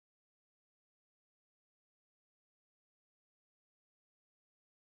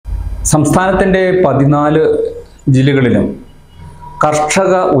സംസ്ഥാനത്തിൻ്റെ 14 ജില്ലകളിലും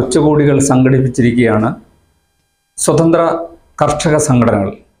കർഷക ഉച്ചകോടികൾ സംഘടിപ്പിച്ചിരിക്കുകയാണ് സ്വതന്ത്ര കർഷക സംഘടനകൾ.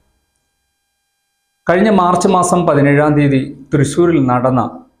 കഴിഞ്ഞ മാർച്ച് മാസം 17-ാം തീയതി തൃശ്ശൂരിൽ നടന്ന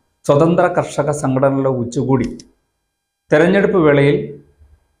സ്വതന്ത്ര കർഷക സംഘടനകളുടെ ഉച്ചകോടി തെരഞ്ഞെടുപ്പ് വേളയിൽ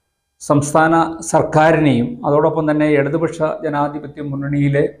സംസ്ഥാന സർക്കാരിനെയും അതോടൊപ്പം തന്നെ ഇടതുപക്ഷ ജനാധിപത്യ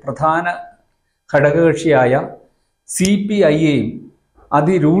മുന്നണിയിലെ പ്രധാന ഘടകകക്ഷിയായ CPIയെയും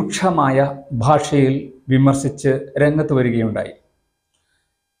അതിരൂക്ഷമായ ഭാഷയിൽ വിമർശിച്ച് രംഗത്ത് വരികയുണ്ടായി.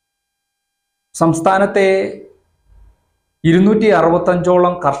 സംസ്ഥാനത്തെ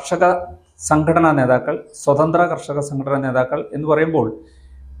 265ഓളം കർഷക സംഘടനാ നേതാക്കൾ, സ്വതന്ത്ര കർഷക സംഘടനാ നേതാക്കൾ എന്ന് പറയുമ്പോൾ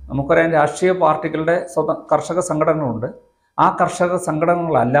നമുക്കറിയാം രാഷ്ട്രീയ പാർട്ടികളുടെ കർഷക സംഘടനകളുണ്ട്. ആ കർഷക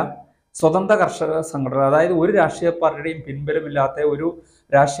സംഘടനകളല്ല സ്വതന്ത്ര കർഷക സംഘടന, അതായത് ഒരു രാഷ്ട്രീയ പാർട്ടിയുടെയും പിൻബലമില്ലാത്ത, ഒരു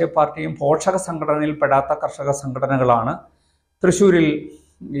രാഷ്ട്രീയ പാർട്ടിയും പോഷക സംഘടനയിൽ പെടാത്ത കർഷക സംഘടനകളാണ് തൃശ്ശൂരിൽ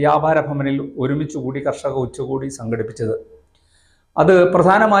വ്യാപാര ഭവനിൽ ഒരുമിച്ച് കൂടി കർഷക ഉച്ചകോടി സംഘടിപ്പിച്ചത്. അത്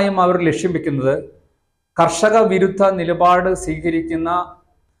പ്രധാനമായും അവർ ലക്ഷ്യം വെക്കുന്നത് കർഷക വിരുദ്ധ നിലപാട് സ്വീകരിക്കുന്ന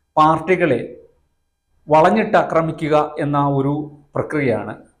പാർട്ടികളെ വളഞ്ഞിട്ട് ആക്രമിക്കുക എന്ന ഒരു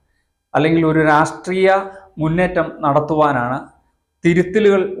പ്രക്രിയയാണ്. അല്ലെങ്കിൽ ഒരു രാഷ്ട്രീയ മുന്നേറ്റം നടത്തുവാനാണ്,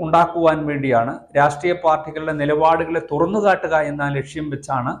 തിരുത്തലുകൾ ഉണ്ടാക്കുവാൻ വേണ്ടിയാണ്, രാഷ്ട്രീയ പാർട്ടികളുടെ നിലപാടുകളെ തുറന്നുകാട്ടുക എന്ന ലക്ഷ്യം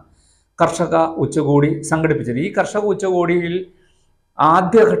വെച്ചാണ് കർഷക ഉച്ചകോടി സംഘടിപ്പിച്ചത്. ഈ കർഷക ഉച്ചകോടിയിൽ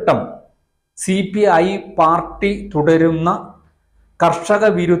ആദ്യഘട്ടം CPI പാർട്ടി തുടരുന്ന കർഷക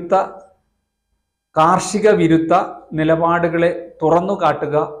വിരുദ്ധ, കാർഷിക വിരുദ്ധ നിലപാടുകളെ തുറന്നു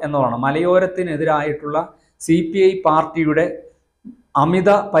കാട്ടുക എന്നതാണ്. മലയോരത്തിനെതിരായിട്ടുള്ള CPI പാർട്ടിയുടെ അമിത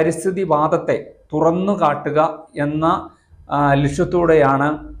പരിസ്ഥിതിവാദത്തെ തുറന്നു കാട്ടുക എന്ന ലക്ഷ്യത്തോടെയാണ്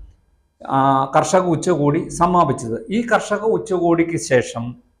കർഷക ഉച്ചകോടി സമാപിച്ചത്. ഈ കർഷക ഉച്ചകോടിക്ക് ശേഷം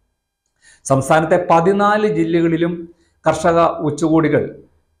സംസ്ഥാനത്തെ 14 ജില്ലകളിലും കർഷക ഉച്ചകോടികൾ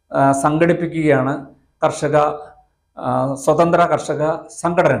സംഘടിപ്പിക്കുകയാണ് സ്വതന്ത്ര കർഷക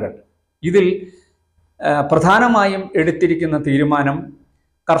സംഘടനകൾ. ഇതിൽ പ്രധാനമായും എടുത്തിരിക്കുന്ന തീരുമാനം,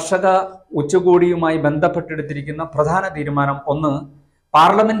 കർഷക ഉച്ചകോടിയുമായി ബന്ധപ്പെട്ടെടുത്തിരിക്കുന്ന പ്രധാന തീരുമാനം, ഒന്ന്,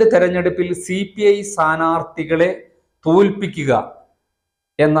 പാർലമെന്റ് തെരഞ്ഞെടുപ്പിൽ CPI സ്ഥാനാർത്ഥികളെ തോൽപ്പിക്കുക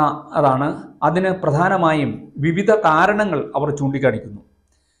അതാണ്. അതിന് പ്രധാനമായും വിവിധ കാരണങ്ങൾ അവർ ചൂണ്ടിക്കാണിക്കുന്നു.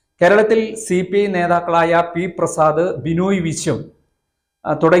 കേരളത്തിൽ CPI നേതാക്കളായ P പ്രസാദ്, ബിനോയ് വിശ്വം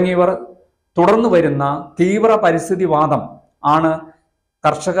തുടങ്ങിയവർ തുടർന്നു വരുന്ന തീവ്ര പരിസ്ഥിതിവാദം ആണ്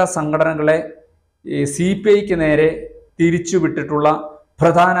കർഷക സംഘടനകളെ CPIക്ക് നേരെ തിരിച്ചുവിട്ടിട്ടുള്ള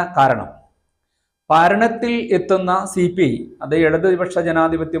പ്രധാന കാരണം. ഭരണത്തിൽ എത്തുന്ന CPI, അത് ഇടതുപക്ഷ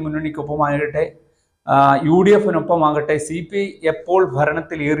ജനാധിപത്യ മുന്നണിക്കൊപ്പമാകട്ടെ UDFനൊപ്പമാകട്ടെ, CPI എപ്പോൾ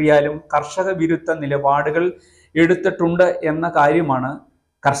ഭരണത്തിലേറിയാലും കർഷക വിരുദ്ധ നിലപാടുകൾ എടുത്തിട്ടുണ്ട് എന്ന കാര്യമാണ്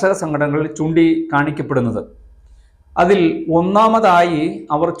കർഷക സംഘടനകൾ ചൂണ്ടിക്കാണിക്കപ്പെടുന്നത്. അതിൽ ഒന്നാമതായി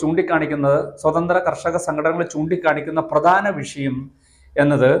അവർ ചൂണ്ടിക്കാണിക്കുന്നത്, സ്വതന്ത്ര കർഷക സംഘടനകൾ ചൂണ്ടിക്കാണിക്കുന്ന പ്രധാന വിഷയം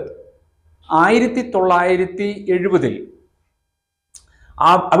എന്നത് 1970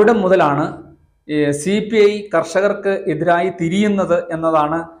 അവിടെ മുതലാണ് CPI കർഷകർക്ക് എതിരായി തിരിയുന്നത്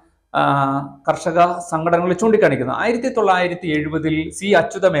എന്നതാണ് കർഷക സംഘടനകൾ ചൂണ്ടിക്കാണിക്കുന്നത്. 1970 C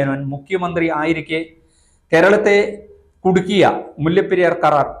അച്യുതമേനോൻ മുഖ്യമന്ത്രി ആയിരിക്കെ കേരളത്തെ കുടുക്കിയ മുല്ലപ്പെരിയാർ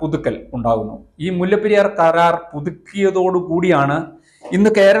കരാർ പുതുക്കൽ ഉണ്ടാകുന്നു. ഈ മുല്ലപ്പെരിയാർ കരാർ പുതുക്കിയതോടുകൂടിയാണ് ഇന്ന്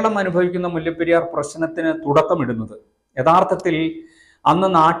കേരളം അനുഭവിക്കുന്ന മുല്ലപ്പെരിയാർ പ്രശ്നത്തിന് തുടക്കമിടുന്നത്. യഥാർത്ഥത്തിൽ അന്ന്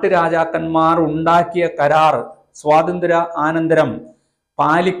നാട്ടുരാജാക്കന്മാർ ഉണ്ടാക്കിയ കരാർ സ്വാതന്ത്ര്യ അനന്തരം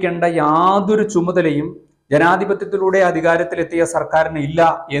പാലിക്കേണ്ട യാതൊരു ചുമതലയും ജനാധിപത്യത്തിലൂടെ അധികാരത്തിലെത്തിയ സർക്കാരിന് ഇല്ല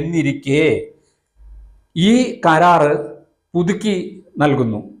എന്നിരിക്കെ ഈ കരാറ് പുതുക്കി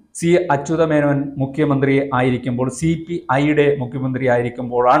നൽകുന്നു. C അച്യുതമേനോൻ മുഖ്യമന്ത്രി ആയിരിക്കുമ്പോൾ, CPIയുടെ മുഖ്യമന്ത്രി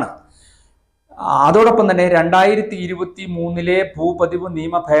ആയിരിക്കുമ്പോഴാണ്. അതോടൊപ്പം തന്നെ 2023 ഭൂപതിവ്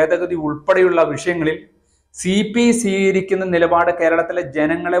നിയമ ഭേദഗതി ഉൾപ്പെടെയുള്ള വിഷയങ്ങളിൽ CPI സ്വീകരിക്കുന്ന നിലപാട് കേരളത്തിലെ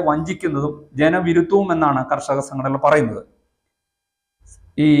ജനങ്ങളെ വഞ്ചിക്കുന്നതും ജനവിരുദ്ധവും എന്നാണ് കർഷക സംഘടനകൾ പറയുന്നത്.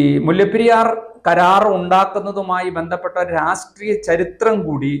 ഈ മുല്ലപ്പെരിയാർ കരാർ ഉണ്ടാക്കുന്നതുമായി ബന്ധപ്പെട്ട രാഷ്ട്രീയ ചരിത്രം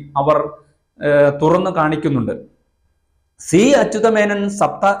കൂടി അവർ തുറന്നു കാണിക്കുന്നുണ്ട്. C അച്യുതമേനോൻ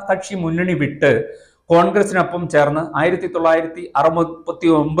സപ്തകക്ഷി മുന്നണി വിട്ട് കോൺഗ്രസിനൊപ്പം ചേർന്ന്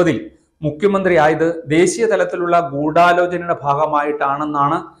 1969 മുഖ്യമന്ത്രി ആയത് ദേശീയ തലത്തിലുള്ള ഗൂഢാലോചനയുടെ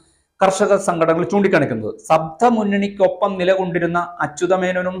ഭാഗമായിട്ടാണെന്നാണ് കർഷക സംഘടനകൾ ചൂണ്ടിക്കാണിക്കുന്നത്. സപ്ത മുന്നണിക്കൊപ്പം നിലകൊണ്ടിരുന്ന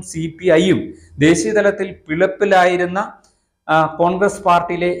അച്യുതമേനോനും CPIയും ദേശീയ തലത്തിൽ പിളപ്പിലായിരുന്ന കോൺഗ്രസ്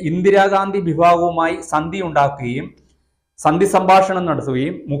പാർട്ടിയിലെ ഇന്ദിരാഗാന്ധി വിഭാഗവുമായി സന്ധി ഉണ്ടാക്കുകയും സന്ധി സംഭാഷണം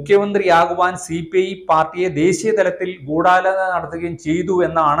നടത്തുകയും മുഖ്യമന്ത്രിയാകുവാൻ CPI പാർട്ടിയെ ദേശീയ തലത്തിൽ ഗൂഢാലോചന നടത്തുകയും ചെയ്തു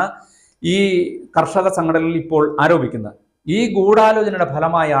എന്നാണ് ഈ കർഷക സംഘടനകൾ ഇപ്പോൾ ആരോപിക്കുന്നത്. ഈ ഗൂഢാലോചനയുടെ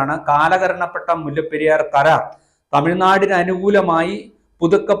ഫലമായാണ് കാലഹരണപ്പെട്ട മുല്ലപ്പെരിയാർ കരാർ തമിഴ്നാടിന് അനുകൂലമായി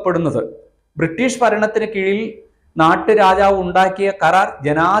പുതുക്കപ്പെടുന്നത്. ബ്രിട്ടീഷ് ഭരണത്തിന് കീഴിൽ നാട്ടുരാജാവ് ഉണ്ടാക്കിയ കരാർ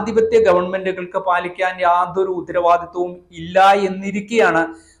ജനാധിപത്യ ഗവൺമെന്റുകൾക്ക് പാലിക്കാൻ യാതൊരു ഉത്തരവാദിത്വവും ഇല്ല എന്നിരിക്കെയാണ്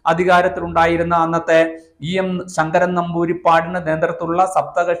അധികാരത്തിലുണ്ടായിരുന്ന അന്നത്തെ EM ശങ്കരൻ നമ്പൂതിരിപ്പാടിന്റെ നേതൃത്വത്തിലുള്ള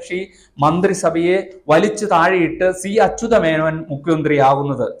സപ്തകക്ഷി മന്ത്രിസഭയെ വലിച്ചു താഴെയിട്ട് C അച്യുതമേനോൻ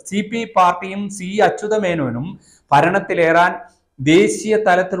മുഖ്യമന്ത്രിയാകുന്നത്. CPI പാർട്ടിയും C അച്യുതമേനോനും ഭരണത്തിലേറാൻ ദേശീയ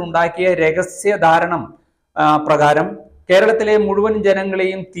തലത്തിലുണ്ടാക്കിയ രഹസ്യധാരണം പ്രകാരം കേരളത്തിലെ മുഴുവൻ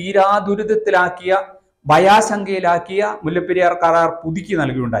ജനങ്ങളെയും തീരാ ദുരിതത്തിലാക്കിയ ഭയാശങ്കയിലാക്കിയ മുല്ലപ്പെരിയാർ കരാർ പുതുക്കി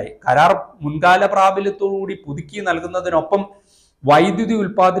നൽകുകയുണ്ടായി. കരാർ മുൻകാല പ്രാബല്യത്തോടുകൂടി പുതുക്കി നൽകുന്നതിനൊപ്പം വൈദ്യുതി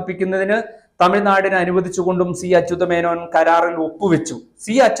ഉൽപ്പാദിപ്പിക്കുന്നതിന് തമിഴ്നാടിന് അനുവദിച്ചുകൊണ്ടും C അച്യുതമേനോൻ കരാറിൽ ഒപ്പുവെച്ചു. C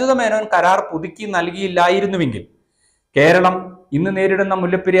അച്യുതമേനോൻ കരാർ പുതുക്കി നൽകിയില്ലായിരുന്നുവെങ്കിൽ കേരളം ഇന്ന് നേരിടുന്ന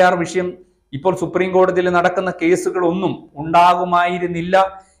മുല്ലപ്പെരിയാർ വിഷയം, ഇപ്പോൾ സുപ്രീം കോടതിയിൽ നടക്കുന്ന കേസുകളൊന്നും ഉണ്ടാകുമായിരുന്നില്ല.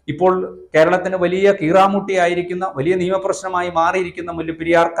 ഇപ്പോൾ കേരളത്തിന് വലിയ കീറാമുട്ടിയായിരിക്കുന്ന, വലിയ നിയമപ്രശ്നമായി മാറിയിരിക്കുന്ന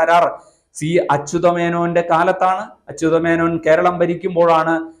മുല്ലപ്പെരിയാർ കരാർ C അച്യുതമേനോന്റെ കാലത്താണ്. അച്യുതമേനോൻ കേരളം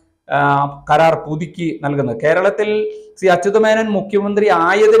ഭരിക്കുമ്പോഴാണ് കരാർ പുതുക്കി നൽകുന്നത്. കേരളത്തിൽ C അച്യുതമേനോൻ മുഖ്യമന്ത്രി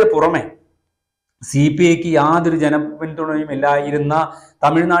ആയതിനു പുറമെ CPIക്ക് യാതൊരു ജനപിന്തുണയും ഇല്ലായിരുന്ന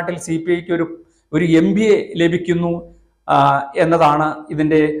തമിഴ്നാട്ടിൽ CPIക്ക് ഒരു MBA ലഭിക്കുന്നു എന്നതാണ്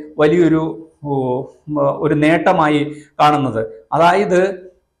ഇതിൻ്റെ വലിയൊരു നേട്ടമായി കാണുന്നത്. അതായത്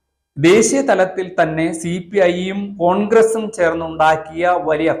ദേശീയ തലത്തിൽ തന്നെ CPIയും കോൺഗ്രസും ചേർന്നുണ്ടാക്കിയ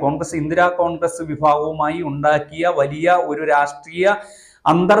വലിയ ഇന്ദിരാ കോൺഗ്രസ് വിഭാഗവുമായി ഉണ്ടാക്കിയ വലിയ ഒരു രാഷ്ട്രീയ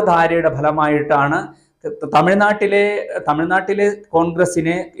അന്തർധാരയുടെ ഫലമായിട്ടാണ് തമിഴ്നാട്ടിലെ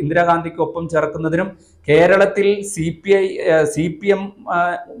കോൺഗ്രസിനെ ഇന്ദിരാഗാന്ധിക്കൊപ്പം ചേർക്കുന്നതിനും കേരളത്തിൽ CPM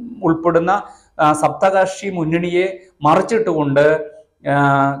ഉൾപ്പെടുന്ന സപ്തകക്ഷി മുന്നണിയെ മറിച്ചിട്ടുകൊണ്ട്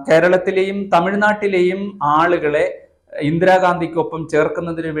കേരളത്തിലെയും തമിഴ്നാട്ടിലെയും ആളുകളെ ഇന്ദിരാഗാന്ധിക്കൊപ്പം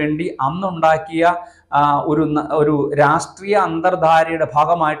ചേർക്കുന്നതിന് വേണ്ടി അന്നുണ്ടാക്കിയ ഒരു രാഷ്ട്രീയ അന്തർധാരയുടെ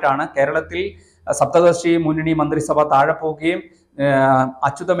ഭാഗമായിട്ടാണ് കേരളത്തിൽ സപ്തകക്ഷി മുന്നണി മന്ത്രിസഭ താഴെ പോവുകയും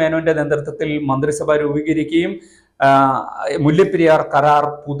അച്യുതമേനോന്റെ നേതൃത്വത്തിൽ മന്ത്രിസഭ രൂപീകരിക്കുകയും മുല്ലപ്പെരിയാർ കരാർ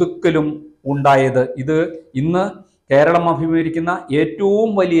പുതുക്കലും ഉണ്ടായത്. ഇത് ഇന്ന് കേരളം അഭിമുഖീകരിക്കുന്ന ഏറ്റവും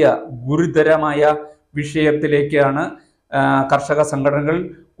വലിയ ഗുരുതരമായ വിഷയത്തിലേക്കാണ് കർഷക സംഘടനകൾ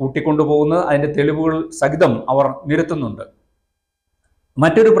കൂട്ടിക്കൊണ്ടുപോകുന്നത്. അതിന്റെ തെളിവുകൾ സഹിതം അവർ നിരത്തുന്നുണ്ട്.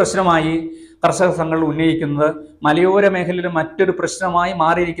 മറ്റൊരു പ്രശ്നമായി കർഷക സംഘടനകൾ ഉന്നയിക്കുന്നത് മലയോര മേഖലയിലെ മറ്റൊരു പ്രശ്നമായി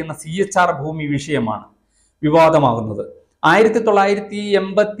മാറിയിരിക്കുന്ന CHR ഭൂമി വിഷയമാണ് വിവാദമാകുന്നത്.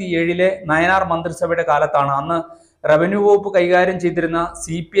 1987 നയനാർ മന്ത്രിസഭയുടെ കാലത്താണ് അന്ന് റവന്യൂ വകുപ്പ് കൈകാര്യം ചെയ്തിരുന്ന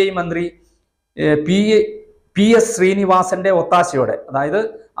CPI മന്ത്രി PS ശ്രീനിവാസന്റെ ഒത്താശയോടെ, അതായത്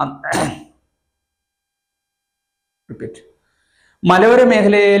മലയോര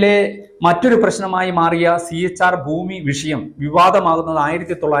മേഖലയിലെ മറ്റൊരു പ്രശ്നമായി മാറിയ CHR ഭൂമി വിഷയം വിവാദമാകുന്നത്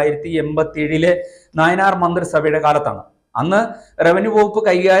 1987 നയനാർ മന്ത്രിസഭയുടെ കാലത്താണ്. അന്ന് റവന്യൂ വകുപ്പ്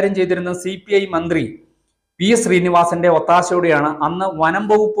കൈകാര്യം ചെയ്തിരുന്ന CPI മന്ത്രി PS ശ്രീനിവാസന്റെ ഒത്താശയോടെയാണ് അന്ന് വനം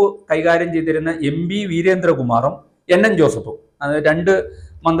വകുപ്പ് കൈകാര്യം ചെയ്തിരുന്ന MP വീരേന്ദ്രകുമാറും NN ജോസഫും, രണ്ട്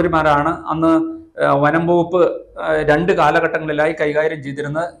മന്ത്രിമാരാണ് അന്ന് വനം വകുപ്പ് രണ്ട് കാലഘട്ടങ്ങളിലായി കൈകാര്യം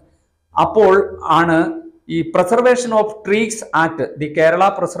ചെയ്തിരുന്നത്. അപ്പോൾ ആണ് ഈ preservation of trees act, the Kerala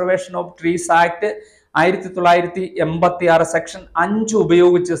preservation of trees act 1986 section 5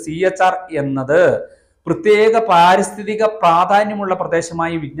 ഉപയോഗിച്ച് CHR എന്നത് പ്രത്യേക പാരിസ്ഥിതിക പ്രാധാന്യമുള്ള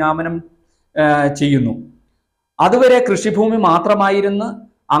പ്രദേശമായി വിജ്ഞാപനം ചെയ്യുന്നു. അതുവരെ കൃഷിഭൂമി മാത്രമായിരുന്നു,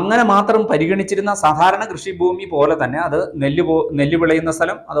 അങ്ങനെ മാത്രം പരിഗണിച്ചിരുന്ന സാധാരണ കൃഷിഭൂമി പോലെ തന്നെ അത് നെല്ല് വിളയുന്ന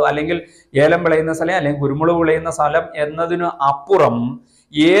സ്ഥലം, അത് അല്ലെങ്കിൽ ഏലം വിളയുന്ന സ്ഥലം, അല്ലെങ്കിൽ കുരുമുളക് വിളയുന്ന സ്ഥലം എന്നതിന് അപ്പുറം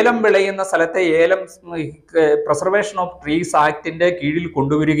ഏലം വിളയുന്ന സ്ഥലത്തെ ഏലം പ്രിസർവേഷൻ ഓഫ് ട്രീസ് ആക്ടിന്റെ കീഴിൽ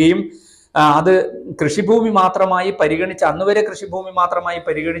കൊണ്ടുവരികയും അത് കൃഷിഭൂമി മാത്രമായി പരിഗണിച്ച്, അന്നുവരെ കൃഷിഭൂമി മാത്രമായി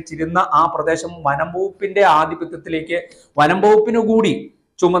പരിഗണിച്ചിരുന്ന ആ പ്രദേശം വനം വകുപ്പിന്റെ ആധിപത്യത്തിലേക്ക്, വനം വകുപ്പിനു കൂടി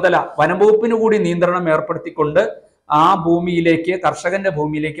ചുമതല, വനം വകുപ്പിനു കൂടി നിയന്ത്രണം ഏർപ്പെടുത്തിക്കൊണ്ട് ആ ഭൂമിയിലേക്ക്, കർഷകന്റെ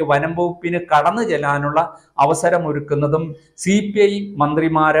ഭൂമിയിലേക്ക് വനം വകുപ്പിന് കടന്നു ചെല്ലാനുള്ള അവസരമൊരുക്കുന്നതും CPI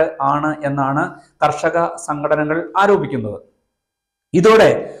മന്ത്രിമാര് ആണ് എന്നാണ് കർഷക സംഘടനകൾ ആരോപിക്കുന്നത്. ഇതോടെ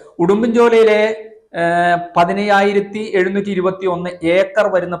ഉടുമ്പൻചോലയിലെ 15,721 ഏക്കർ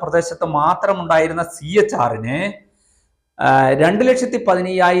വരുന്ന പ്രദേശത്ത് മാത്രമുണ്ടായിരുന്ന CHRന്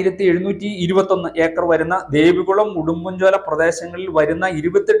 2,15,721 ഏക്കർ വരുന്ന ദേവികുളം, ഉടുമ്പൻചോല പ്രദേശങ്ങളിൽ വരുന്ന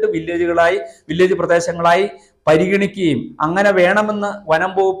 28 വില്ലേജ് പ്രദേശങ്ങളായി പരിഗണിക്കുകയും അങ്ങനെ വേണമെന്ന്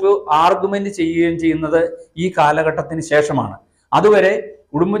വനം വകുപ്പ് ആർഗ്യുമെന്റ് ചെയ്യുകയും ചെയ്യുന്നത് ഈ കാലഘട്ടത്തിന് ശേഷമാണ്. അതുവരെ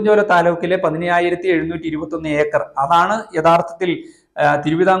ഉടുമ്പൻചോല താലൂക്കിലെ 15,721 ഏക്കർ, അതാണ് യഥാർത്ഥത്തിൽ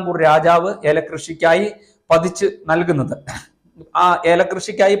തിരുവിതാംകൂർ രാജാവ് ഏലകൃഷിക്കായി പതിച്ചു നൽകുന്നത്. ആ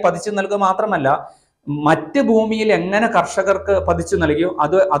ഏലകൃഷിക്കായി പതിച്ചു നൽകുക മാത്രമല്ല, മറ്റ് ഭൂമിയിൽ എങ്ങനെ കർഷകർക്ക് പതിച്ചു നൽകിയോ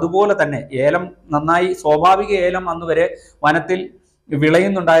അതുപോലെ തന്നെ ഏലം നന്നായി, സ്വാഭാവിക ഏലം അന്നുവരെ വനത്തിൽ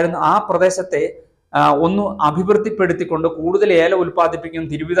വിളയുന്നുണ്ടായിരുന്ന ആ പ്രദേശത്തെ ഒന്ന് അഭിവൃദ്ധിപ്പെടുത്തിക്കൊണ്ട് കൂടുതൽ ഏലം ഉൽപ്പാദിപ്പിക്കും.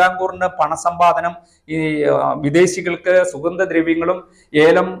 തിരുവിതാംകൂറിന് പണസമ്പാദനം, ഈ വിദേശികൾക്ക് സുഗന്ധദ്രവ്യങ്ങളും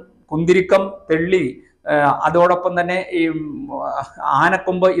ഏലം, കുന്തിരിക്കം, തെള്ളി, അതോടൊപ്പം തന്നെ ഈ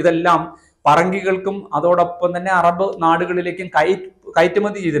ആനക്കൊമ്പ്, ഇതെല്ലാം പറങ്കികൾക്കും അതോടൊപ്പം തന്നെ അറബ് നാടുകളിലേക്കും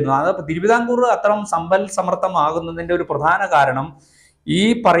കയറ്റുമതി ചെയ്തിരുന്നു. അത് തിരുവിതാംകൂർ അത്ര സമ്പൽ സമൃദ്ധമാകുന്നതിൻ്റെ ഒരു പ്രധാന കാരണം ഈ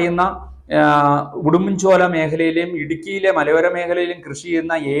പറയുന്ന ഉടുമ്പൻചോല മേഖലയിലെയും ഇടുക്കിയിലെ മലയോര മേഖലയിലും കൃഷി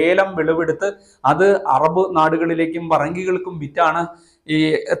ചെയ്യുന്ന ഏലം വിളവെടുത്ത് അത് അറബ് നാടുകളിലേക്കും പറങ്കികൾക്കും വിറ്റാണ് ഈ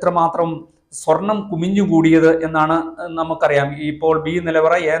എത്രമാത്രം സ്വർണം കുമിഞ്ഞുകൂടിയത് എന്നാണ് നമുക്കറിയാം. ഇപ്പോൾ ബി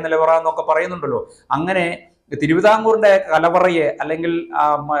നിലവറ, എ നിലവറ എന്നൊക്കെ പറയുന്നുണ്ടല്ലോ. അങ്ങനെ തിരുവിതാംകൂറിന്റെ കലവറയെ അല്ലെങ്കിൽ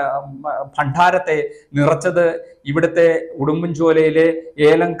ഭണ്ഡാരത്തെ നിറച്ചത് ഇവിടുത്തെ ഉടുമ്പൻചോലയിലെ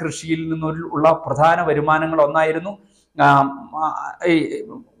ഏലം കൃഷിയിൽ നിന്നുള്ള പ്രധാന വരുമാനങ്ങൾ ഒന്നായിരുന്നു. ഈ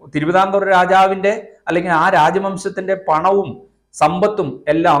തിരുവിതാംകൂർ രാജാവിന്റെ അല്ലെങ്കിൽ ആ രാജവംശത്തിന്റെ പണവും സമ്പത്തും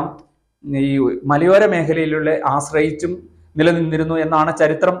എല്ലാം ഈ മലയോര മേഖലയിലുള്ള ആശ്രയിച്ചും നിലനിന്നിരുന്നു എന്നാണ്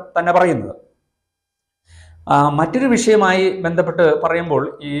ചരിത്രം തന്നെ പറയുന്നത്. മറ്റൊരു വിഷയമായി ബന്ധപ്പെട്ട് പറയുമ്പോൾ,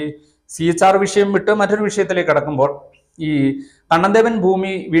 ഈ CHR വിഷയം വിട്ട് മറ്റൊരു വിഷയത്തിലേക്ക് കടക്കുമ്പോൾ, ഈ കണ്ണന്ദേവൻ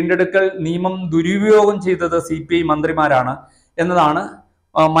ഭൂമി വീണ്ടെടുക്കൽ നിയമം ദുരുപയോഗം ചെയ്തത് CPI മന്ത്രിമാരാണ് എന്നതാണ്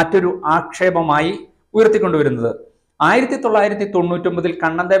മറ്റൊരു ആക്ഷേപമായി ഉയർത്തിക്കൊണ്ടുവരുന്നത്. 1999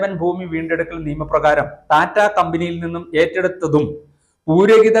 കണ്ണന്ദേവൻ ഭൂമി വീണ്ടെടുക്കൽ നിയമപ്രകാരം ടാറ്റ കമ്പനിയിൽ നിന്നും ഏറ്റെടുത്തതും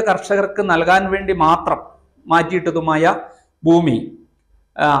പൂരഹിത കർഷകർക്ക് നൽകാൻ വേണ്ടി മാത്രം മാറ്റിയിട്ടതുമായ ഭൂമി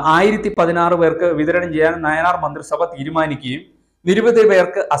 1016 പേർക്ക് വിതരണം ചെയ്യാൻ നയനാർ മന്ത്രിസഭ തീരുമാനിക്കുകയും നിരവധി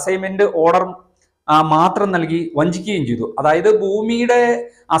പേർക്ക് അസൈൻമെന്റ് ഓർഡർ മാത്രം നൽകി വഞ്ചിക്കുകയും ചെയ്തു. അതായത് ഭൂമിയുടെ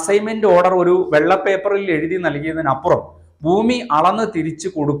അസൈൻമെന്റ് ഓർഡർ ഒരു വെള്ള പേപ്പറിൽ എഴുതി നൽകിയതിനപ്പുറം ഭൂമി അളന്ന് തിരിച്ചു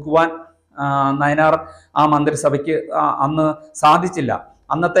കൊടുക്കുവാൻ നയനാർ ആ മന്ത്രിസഭയ്ക്ക് അന്ന് സാധിച്ചില്ല.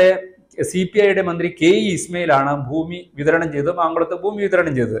 അന്നത്തെ CPIയുടെ മന്ത്രി KE ഇസ്മയിലാണ് ഭൂമി വിതരണം ചെയ്തത്, മാങ്കുളത്ത് ഭൂമി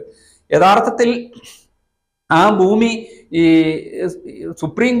വിതരണം ചെയ്തത്. യഥാർത്ഥത്തിൽ ആ ഭൂമി ഈ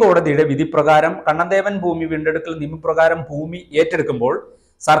സുപ്രീം കോടതിയുടെ വിധി പ്രകാരം കണ്ണന്ദേവൻ ഭൂമി വീണ്ടെടുക്കൽ നിയമപ്രകാരം ഭൂമി ഏറ്റെടുക്കുമ്പോൾ,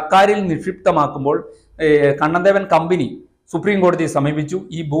 സർക്കാരിൽ നിക്ഷിപ്തമാക്കുമ്പോൾ കണ്ണന്ദേവൻ കമ്പനി സുപ്രീം കോടതിയെ സമീപിച്ചു.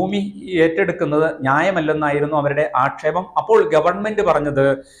 ഈ ഭൂമി ഏറ്റെടുക്കുന്നത് ന്യായമല്ലെന്നായിരുന്നു അവരുടെ ആക്ഷേപം. അപ്പോൾ ഗവൺമെന്റ് പറഞ്ഞത്,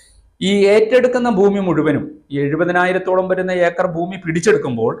 ഈ ഏറ്റെടുക്കുന്ന ഭൂമി മുഴുവനും 70,000-ഓളം വരുന്ന ഏക്കർ ഭൂമി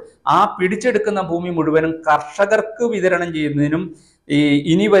പിടിച്ചെടുക്കുമ്പോൾ ആ പിടിച്ചെടുക്കുന്ന ഭൂമി മുഴുവനും കർഷകർക്ക് വിതരണം ചെയ്യുന്നതിനും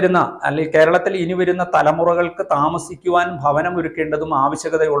ഇനി വരുന്ന അല്ലെങ്കിൽ കേരളത്തിൽ ഇനി വരുന്ന തലമുറകൾക്ക് താമസിക്കുവാൻ ഭവനം ഒരുക്കേണ്ടതും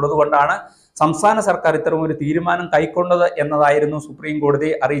ആവശ്യകതയുള്ളത് കൊണ്ടാണ് സംസ്ഥാന സർക്കാർ ഇത്തരം ഒരു തീരുമാനം കൈക്കൊണ്ടത് എന്നതായിരുന്നു സുപ്രീം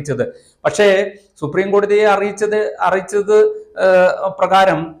കോടതിയെ അറിയിച്ചത്. പക്ഷേ സുപ്രീം കോടതിയെ അറിയിച്ചത്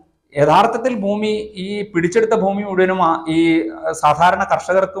പ്രകാരം യഥാർത്ഥത്തിൽ ഭൂമി, ഈ പിടിച്ചെടുത്ത ഭൂമി മുഴുവനും ഈ സാധാരണ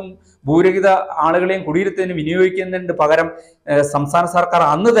കർഷകർക്കും ഭൂരഹിത ആളുകളെയും കുടിയിരുത്തതിന് വിനിയോഗിക്കുന്നതിന് പകരം സംസ്ഥാന സർക്കാർ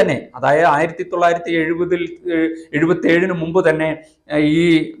അന്ന് തന്നെ, അതായത് 1977 മുമ്പ് തന്നെ ഈ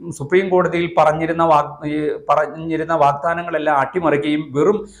സുപ്രീം കോടതിയിൽ പറഞ്ഞിരുന്ന വാഗ്ദാനങ്ങളെല്ലാം അട്ടിമറിക്കുകയും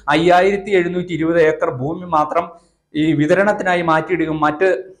വെറും 5720 ഏക്കർ ഭൂമി മാത്രം ഈ വിതരണത്തിനായി മാറ്റിയിടുകയും മറ്റ്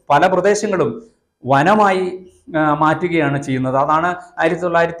പല പ്രദേശങ്ങളും വനമായി മാറ്റുകയാണ് ചെയ്യുന്നത്. അതാണ്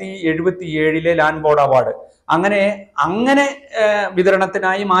 1977 ലാൻഡ് ബോർഡ് അവാർഡ്. അങ്ങനെ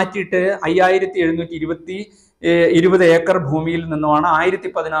വിതരണത്തിനായി മാറ്റിയിട്ട് 5720 ഏക്കർ ഭൂമിയിൽ നിന്നുമാണ്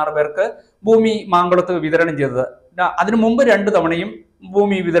 1016 പേർക്ക് ഭൂമി മാങ്കുളത്ത് വിതരണം ചെയ്തത്. അതിനു മുമ്പ് 2 തവണയും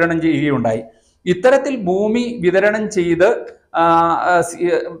ഭൂമി വിതരണം ചെയ്യുകയുണ്ടായി. ഇത്തരത്തിൽ ഭൂമി വിതരണം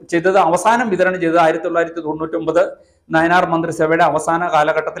ചെയ്തത് അവസാനം വിതരണം ചെയ്തത് 1999 നയനാർ മന്ത്രിസഭയുടെ അവസാന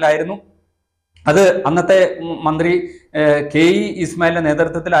കാലഘട്ടത്തിലായിരുന്നു. അത് അന്നത്തെ മന്ത്രി KE ഇസ്മായിലിന്റെ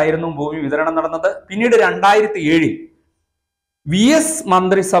നേതൃത്വത്തിലായിരുന്നു ഭൂമി വിതരണം നടന്നത്. പിന്നീട് 2007 VS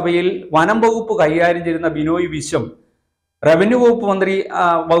മന്ത്രിസഭയിൽ വനം വകുപ്പ് കൈകാര്യം ചെയ്യുന്ന ബിനോയ് വിശ്വം, റവന്യൂ വകുപ്പ് മന്ത്രി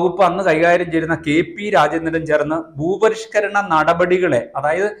വകുപ്പ് അന്ന് കൈകാര്യം ചെയ്യുന്ന KP രാജേന്ദ്രൻ ചേർന്ന് ഭൂപരിഷ്കരണ നടപടികളെ,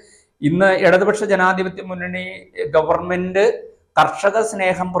 അതായത് ഇന്ന് ഇടതുപക്ഷ ജനാധിപത്യ മുന്നണി ഗവൺമെന്റ് കർഷക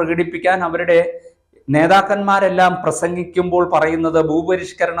സ്നേഹം പ്രകടിപ്പിക്കാൻ അവരുടെ നേതാക്കന്മാരെല്ലാം പ്രസംഗിക്കുമ്പോൾ പറയുന്നത്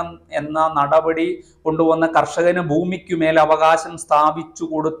ഭൂപരിഷ്കരണം എന്ന നടപടി കൊണ്ടുവന്ന കർഷകന് ഭൂമിക്കുമേൽ അവകാശം സ്ഥാപിച്ചു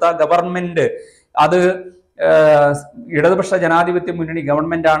കൊടുത്ത ഗവൺമെന്റ് അത് ഇടതുപക്ഷ ജനാധിപത്യ മുന്നണി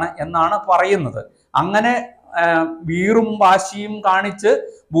ഗവൺമെന്റാണ് എന്നാണ് പറയുന്നത്. അങ്ങനെ വീറും വാശിയും കാണിച്ച്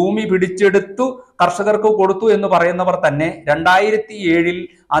ഭൂമി പിടിച്ചെടുത്തു കർഷകർക്ക് കൊടുത്തു എന്ന് പറയുന്നവർ തന്നെ 2007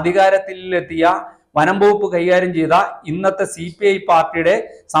 അധികാരത്തിലെത്തിയ വനം വകുപ്പ് കൈകാര്യം ചെയ്ത ഇന്നത്തെ CPI പാർട്ടിയുടെ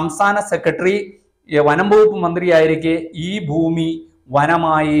സംസ്ഥാന സെക്രട്ടറി വനം വകുപ്പ് മന്ത്രിയായിരിക്കെ ഈ ഭൂമി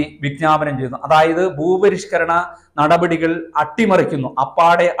വനമായി വിജ്ഞാപനം ചെയ്യുന്നു. അതായത് ഭൂപരിഷ്കരണ നടപടികൾ അട്ടിമറിക്കുന്നു.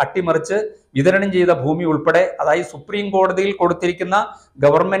 അപ്പാടെ അട്ടിമറിച്ച് വിതരണം ചെയ്ത ഭൂമി ഉൾപ്പെടെ, അതായത് സുപ്രീം കോടതിയിൽ കൊടുത്തിരിക്കുന്ന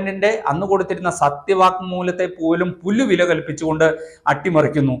ഗവൺമെന്റിന്റെ അന്ന് കൊടുത്തിരുന്ന സത്യവാങ്മൂലത്തെ പോലും പുല്ലുവില കൽപ്പിച്ചുകൊണ്ട്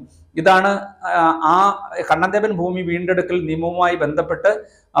അട്ടിമറിക്കുന്നു. ഇതാണ് ആ കണ്ണന്തേപ്പൻ ഭൂമി വീണ്ടെടുക്കൽ നിയമവുമായി ബന്ധപ്പെട്ട്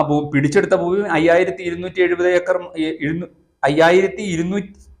ആ പിടിച്ചെടുത്ത ഭൂമി 5270 ഏക്കർ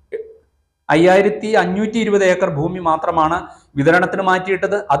 5520 ഏക്കർ ഭൂമി മാത്രമാണ് വിതരണത്തിന്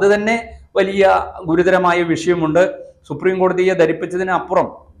മാറ്റിയിട്ടത്. അത് തന്നെ വലിയ ഗുരുതരമായ വിഷയമുണ്ട്. സുപ്രീം കോടതിയെ ധരിപ്പിച്ചതിന് അപ്പുറം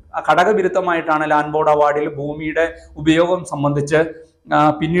ഘടകവിരുദ്ധമായിട്ടാണ് ലാൻഡ് ബോർഡ് അവാർഡിൽ ഭൂമിയുടെ ഉപയോഗം സംബന്ധിച്ച്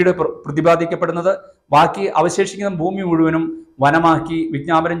പിന്നീട് പ്രതിപാദിക്കപ്പെടുന്നത്. ബാക്കി അവശേഷിക്കുന്ന ഭൂമി മുഴുവനും വനമാക്കി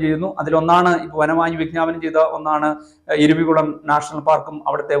വിജ്ഞാപനം ചെയ്യുന്നു. അതിലൊന്നാണ് ഇപ്പോൾ വനമായി വിജ്ഞാപനം ചെയ്ത ഒന്നാണ് ഇരവികുളം നാഷണൽ പാർക്കും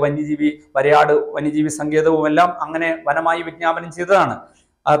അവിടുത്തെ വന്യജീവി വരയാട് വന്യജീവി സങ്കേതവും എല്ലാം അങ്ങനെ വനമായി വിജ്ഞാപനം ചെയ്തതാണ്.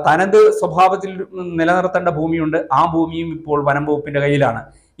 തനത് സ്വഭാവത്തിൽ നിലനിർത്തേണ്ട ഭൂമിയുണ്ട്, ആ ഭൂമിയും ഇപ്പോൾ വനം വകുപ്പിന്റെ കയ്യിലാണ്.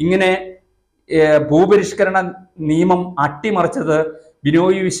 ഇങ്ങനെ ഭൂപരിഷ്കരണ നിയമം അട്ടിമറിച്ചത്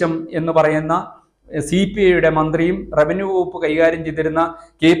ബിനോയ് വിശ്വം എന്ന് പറയുന്ന CPIയുടെ മന്ത്രിയും റവന്യൂ വകുപ്പ് കൈകാര്യം ചെയ്തിരുന്ന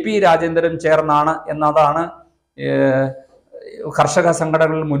KP രാജേന്ദ്രൻ ചേർന്നാണ് എന്നതാണ് കർഷക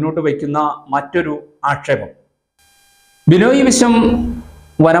സംഘടനകൾ മുന്നോട്ട് വയ്ക്കുന്ന മറ്റൊരു ആക്ഷേപം. ബിനോയ് വിശ്വം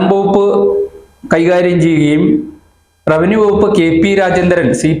വനം വകുപ്പ് കൈകാര്യം ചെയ്യുകയും റവന്യൂ വകുപ്പ് KP രാജേന്ദ്രൻ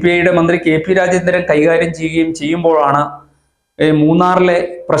CPIയുടെ മന്ത്രി KP രാജേന്ദ്രൻ കൈകാര്യം ചെയ്യുമ്പോഴാണ് മൂന്നാറിലെ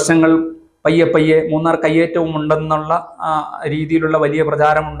പ്രശ്നങ്ങൾ പയ്യെ മൂന്നാർ കയ്യേറ്റവും ഉണ്ടെന്നുള്ള രീതിയിലുള്ള വലിയ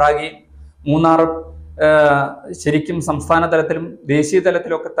പ്രചാരം ഉണ്ടാകുകയും മൂന്നാർ ശരിക്കും സംസ്ഥാന തലത്തിലും ദേശീയ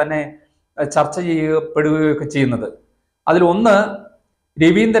തലത്തിലൊക്കെ തന്നെ ചർച്ച ചെയ്യപ്പെടുകയൊക്കെ ചെയ്യുന്നത്. അതിലൊന്ന്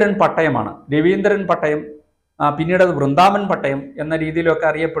രവീന്ദ്രൻ പട്ടയമാണ്. രവീന്ദ്രൻ പട്ടയം, പിന്നീട് അത് വൃന്ദാവൻ പട്ടയം എന്ന രീതിയിലൊക്കെ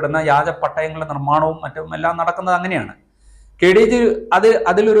അറിയപ്പെടുന്ന വ്യാജ പട്ടയങ്ങളുടെ നിർമ്മാണവും മറ്റും എല്ലാം നടക്കുന്നത് അങ്ങനെയാണ്.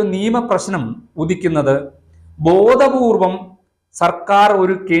 അതിലൊരു നിയമപ്രശ്നം ഉദിക്കുന്നത് ബോധപൂർവം സർക്കാർ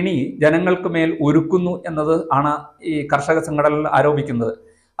ഒരു കെണി ജനങ്ങൾക്ക് മേൽ ഒരുക്കുന്നു എന്നത് ആണ് ഈ കർഷക സംഘടനകൾ ആരോപിക്കുന്നത്.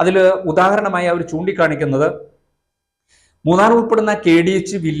 അതിൽ ഉദാഹരണമായി അവർ ചൂണ്ടിക്കാണിക്കുന്നത് മൂന്നാർ ഉൾപ്പെടുന്ന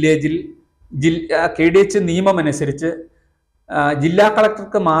KDH വില്ലേജിൽ KDH നിയമം അനുസരിച്ച് ജില്ലാ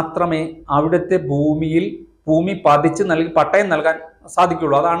കളക്ടർക്ക് മാത്രമേ അവിടുത്തെ ഭൂമി പതിച്ച് പട്ടയം നൽകാൻ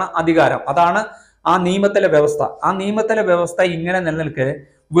സാധിക്കുള്ളൂ. അതാണ് അധികാരം, അതാണ് ആ നിയമത്തിലെ വ്യവസ്ഥ. ആ നിയമത്തിലെ വ്യവസ്ഥ ഇങ്ങനെ നിലനിൽക്കെ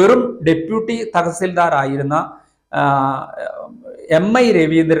വെറും ഡെപ്യൂട്ടി തഹസിൽദാർ ആയിരുന്ന MI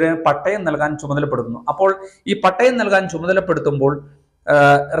രവീന്ദ്രന് പട്ടയം നൽകാൻ ചുമതലപ്പെടുത്തുന്നു. അപ്പോൾ ഈ പട്ടയം നൽകാൻ ചുമതലപ്പെടുത്തുമ്പോൾ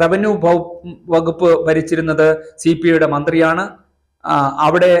റവന്യൂ വകുപ്പ് ഭരിച്ചിരുന്നത് CPIയുടെ മന്ത്രിയാണ്.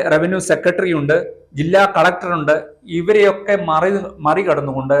 അവിടെ റവന്യൂ സെക്രട്ടറി ഉണ്ട്, ജില്ലാ കളക്ടറുണ്ട്. ഇവരെയൊക്കെ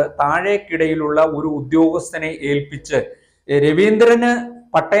മറികടന്നുകൊണ്ട് താഴേക്കിടയിലുള്ള ഒരു ഉദ്യോഗസ്ഥനെ ഏൽപ്പിച്ച് രവീന്ദ്രന്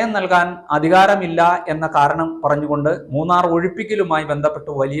പട്ടയം നൽകാൻ അധികാരമില്ല എന്ന കാരണം പറഞ്ഞുകൊണ്ട് മൂന്നാർ ഒഴിപ്പിക്കലുമായി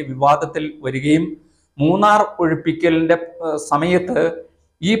ബന്ധപ്പെട്ട് വലിയ വിവാദത്തിൽ വരികയും മൂന്നാർ ഒഴിപ്പിക്കലിന്റെ സമയത്ത്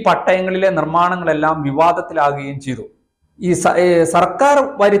ഈ പട്ടയങ്ങളിലെ നിർമ്മാണങ്ങളെല്ലാം വിവാദത്തിലാകുകയും ചെയ്തു. ഈ സർക്കാർ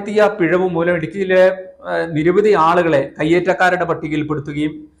വരുത്തിയ പിഴവ് മൂലം ഇടുക്കിയിലെ നിരവധി ആളുകളെ കയ്യേറ്റക്കാരുടെ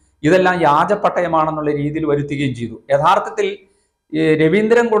പട്ടികയിൽപ്പെടുത്തുകയും ഇതെല്ലാം വ്യാജപ്പട്ടയമാണെന്നുള്ള രീതിയിൽ വരുത്തുകയും ചെയ്തു. യഥാർത്ഥത്തിൽ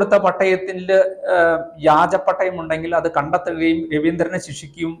രവീന്ദ്രൻ കൊടുത്ത പട്ടയത്തിന്റെ വ്യാജപ്പട്ടയം ഉണ്ടെങ്കിൽ അത് കണ്ടെത്തുകയും രവീന്ദ്രനെ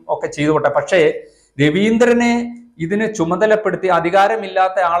ശിക്ഷിക്കുകയും ഒക്കെ ചെയ്തുകൊട്ടെ. പക്ഷേ രവീന്ദ്രനെ ഇതിന് ചുമതലപ്പെടുത്തിയ,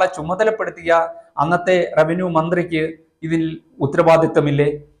 അധികാരമില്ലാത്ത ആളെ ചുമതലപ്പെടുത്തിയ അന്നത്തെ റവന്യൂ മന്ത്രിക്ക് ഇതിൽ ഉത്തരവാദിത്തമില്ലേ?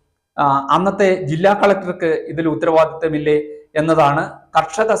 അന്നത്തെ ജില്ലാ കളക്ടർക്ക് ഇതിൽ ഉത്തരവാദിത്തമില്ലേ എന്നതാണ്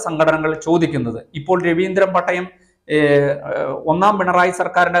കർഷക സംഘടനകൾ ചോദിക്കുന്നത്. ഇപ്പോൾ രവീന്ദ്രൻ പട്ടയം ഒന്നാം പിണറായി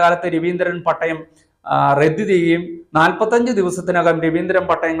സർക്കാരിന്റെ കാലത്ത് രവീന്ദ്രൻ പട്ടയം റദ്ദു ചെയ്യുകയും 45 ദിവസത്തിനകം രവീന്ദ്രൻ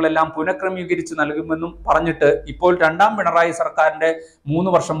പട്ടയങ്ങളെല്ലാം പുനഃക്രമീകരിച്ച് നൽകുമെന്നും പറഞ്ഞിട്ട് ഇപ്പോൾ രണ്ടാം പിണറായി സർക്കാരിന്റെ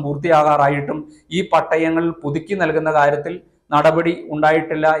 3 വർഷം പൂർത്തിയാകാറായിട്ടും ഈ പട്ടയങ്ങൾ പുതുക്കി നൽകുന്ന കാര്യത്തിൽ നടപടി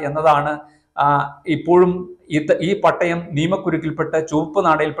ഉണ്ടായിട്ടില്ല എന്നതാണ്. ഇപ്പോഴും ഈ പട്ടയം നിയമക്കുരുക്കിൽപ്പെട്ട് ചുവപ്പ്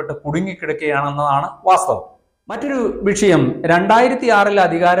നാടയിൽപ്പെട്ട് കുടുങ്ങിക്കിടക്കുകയാണെന്നതാണ് വാസ്തവം. മറ്റൊരു വിഷയം, 2006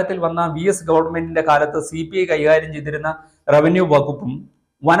 അധികാരത്തിൽ വന്ന VS ഗവൺമെന്റിന്റെ കാലത്ത് CPI കൈകാര്യം ചെയ്തിരുന്ന റവന്യൂ വകുപ്പും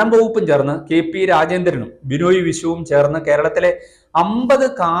വനം വകുപ്പും ചേർന്ന് KP രാജേന്ദ്രനും ബിനോയ് വിശ്വവും ചേർന്ന് കേരളത്തിലെ 50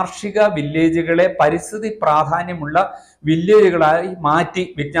 കാർഷിക വില്ലേജുകളെ പരിസ്ഥിതി പ്രാധാന്യമുള്ള വില്ലേജുകളായി മാറ്റി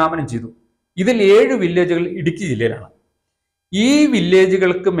വിജ്ഞാപനം ചെയ്തു. ഇതിൽ 7 വില്ലേജുകൾ ഇടുക്കി ജില്ലയിലാണ്. ഈ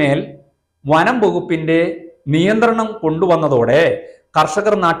വില്ലേജുകൾക്ക് മേൽ വനം വകുപ്പിന്റെ നിയന്ത്രണം കൊണ്ടുവന്നതോടെ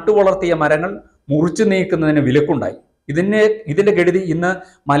കർഷകർ നട്ടുവളർത്തിയ മരങ്ങൾ മുറിച്ചു നീക്കുന്നതിന് വിലക്കുണ്ടായി. ഇതിന്റെ കെടുതി ഇന്ന്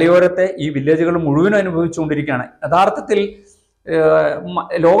മലയോരത്തെ ഈ വില്ലേജുകൾ മുഴുവൻ അനുഭവിച്ചുകൊണ്ടിരിക്കുകയാണ്. യഥാർത്ഥത്തിൽ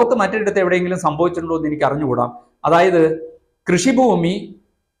ലോകത്ത് മറ്റൊരിടത്ത് എവിടെയെങ്കിലും സംഭവിച്ചിട്ടുണ്ടോ എന്ന് എനിക്ക് അറിഞ്ഞുകൂടാം. അതായത് കൃഷിഭൂമി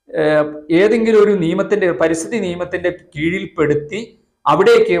ഏതെങ്കിലും ഒരു നിയമത്തിന്റെ, പരിസ്ഥിതി നിയമത്തിന്റെ കീഴിൽപ്പെടുത്തി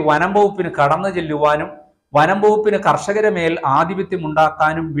അവിടേക്ക് വനം വകുപ്പിന് കടന്നു ചെല്ലുവാനും വനം വകുപ്പിന് കർഷകരെ മേൽ ആധിപത്യം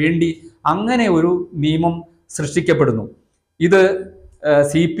ഉണ്ടാക്കാനും വേണ്ടി അങ്ങനെ ഒരു നിയമം സൃഷ്ടിക്കപ്പെടുന്നു. ഇത്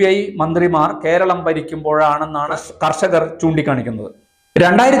CPI മന്ത്രിമാർ കേരളം ഭരിക്കുമ്പോഴാണെന്നാണ് കർഷകർ ചൂണ്ടിക്കാണിക്കുന്നത്.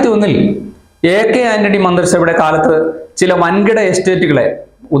 2001 AK ആന്റണി മന്ത്രിസഭയുടെ കാലത്ത് ചില വൻകിട എസ്റ്റേറ്റുകളെ,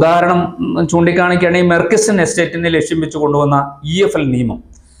 ഉദാഹരണം ചൂണ്ടിക്കാണിക്കുകയാണെങ്കിൽ മെർക്കിസൺ എസ്റ്റേറ്റിനെ ലക്ഷ്യം വെച്ച് കൊണ്ടുവന്ന EFL നിയമം,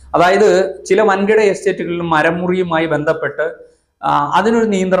 അതായത് ചില വൻകിട എസ്റ്റേറ്റുകളിലും മരം മുറിയുമായി ബന്ധപ്പെട്ട് അതിനൊരു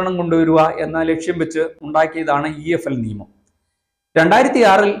നിയന്ത്രണം കൊണ്ടുവരിക എന്ന ലക്ഷ്യം വെച്ച് ഉണ്ടാക്കിയതാണ് EFL നിയമം.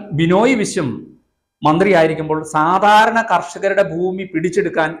 2006 ബിനോയ് വിശ്വം മന്ത്രിയായിരിക്കുമ്പോൾ സാധാരണ കർഷകരുടെ ഭൂമി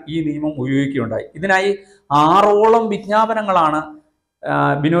പിടിച്ചെടുക്കാൻ ഈ നിയമം ഉപയോഗിക്കുകയുണ്ടായി. ഇതിനായി 6ഓളം വിജ്ഞാപനങ്ങളാണ്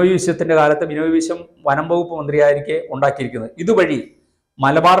ബിനോയ് വിശ്വത്തിന്റെ കാലത്ത് ബിനോയ് വിശ്വം വനം വകുപ്പ് മന്ത്രിയായിരിക്കെ ഉണ്ടാക്കിയിരിക്കുന്നത്. ഇതുവഴി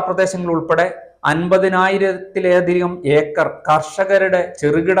മലബാർ പ്രദേശങ്ങൾ ഉൾപ്പെടെ 50,000-ത്തിലധികം ഏക്കർ കർഷകരുടെ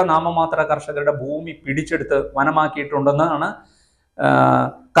ചെറുകിട നാമമാത്ര കർഷകരുടെ ഭൂമി പിടിച്ചെടുത്ത് വനമാക്കിയിട്ടുണ്ടെന്നാണ്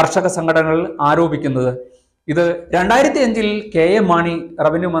കർഷക സംഘടനകൾ ആരോപിക്കുന്നത്. ഇത് 2005 KM മാണി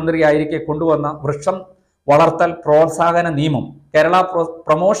റവന്യൂ മന്ത്രിയായിരിക്കെ കൊണ്ടുവന്ന വൃക്ഷം വളർത്തൽ പ്രോത്സാഹന നിയമം, Kerala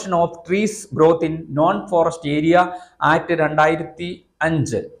promotion of trees growth in non forest area act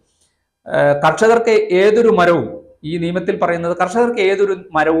 2005. കർഷകർക്ക് ഏതൊരു മരവും, ഈ നിയമത്തിൽ പറയുന്നത് കർഷകർക്ക് ഏതൊരു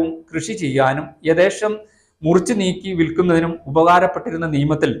മരവും കൃഷി ചെയ്യാനും യഥേഷ്ടം മുറിച്ചു നീക്കി വിൽക്കുന്നതിനും ഉപകാരപ്പെട്ടിരുന്ന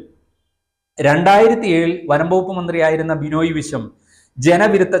നിയമത്തിൽ 2007 വനം വകുപ്പ് മന്ത്രിയായിരുന്ന ബിനോയ് വിശ്വം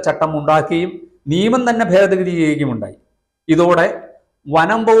ജനവിരുദ്ധ ചട്ടം ഉണ്ടാക്കുകയും നിയമം തന്നെ ഭേദഗതി ചെയ്യുകയുമുണ്ടായി. ഇതോടെ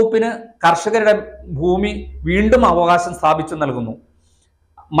വനം വകുപ്പിന് കർഷകരുടെ ഭൂമി വീണ്ടും അവകാശം സ്ഥാപിച്ചു നൽകുന്നു,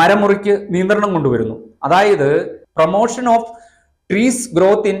 മരമുറിക്ക് നിയന്ത്രണം കൊണ്ടുവരുന്നു. അതായത് promotion of trees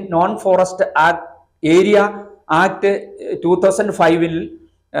growth in non forest area act 2005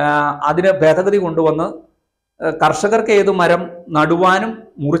 അതിന് ഭേദഗതി കൊണ്ടുവന്ന് കർഷകർക്ക് ഏതു മരം നടുവാനും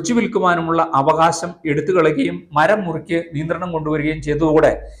മുറിച്ചു വിൽക്കുവാനുമുള്ള അവകാശം എടുത്തു കളയുകയും മരം മുറിക്ക് നിയന്ത്രണം കൊണ്ടുവരികയും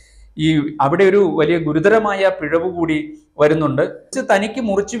ചെയ്തതോടെ അവിടെ ഒരു വലിയ ഗുരുതരമായ പിഴവ് കൂടി വരുന്നുണ്ട്. തനിക്ക്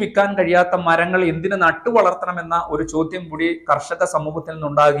മുറിച്ചു വിൽക്കാൻ കഴിയാത്ത മരങ്ങൾ എന്തിനു നട്ടു വളർത്തണമെന്ന ഒരു ചോദ്യം കൂടി കർഷക സമൂഹത്തിൽ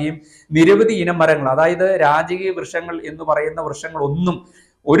നിന്നുണ്ടാകുകയും നിരവധി ഇനം മരങ്ങൾ, അതായത് രാജകീയ വൃക്ഷങ്ങൾ എന്ന് പറയുന്ന വൃക്ഷങ്ങളൊന്നും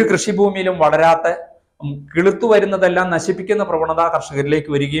ഒരു കൃഷിഭൂമിയിലും വളരാത്ത, കിളുത്തു വരുന്നതെല്ലാം നശിപ്പിക്കുന്ന പ്രവണത കർഷകരിലേക്ക്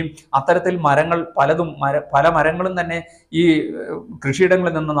വരികയും അത്തരത്തിൽ മരങ്ങൾ പല മരങ്ങളും തന്നെ ഈ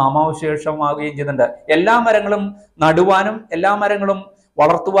കൃഷിയിടങ്ങളിൽ നിന്ന് നാമാവശേഷമാവുകയും ചെയ്യുന്നുണ്ട്. എല്ലാ മരങ്ങളും നടുവാനും എല്ലാ മരങ്ങളും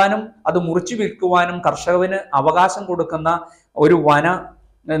വളർത്തുവാനും അത് മുറിച്ചു വിൽക്കുവാനും കർഷകന് അവകാശം കൊടുക്കുന്ന ഒരു വന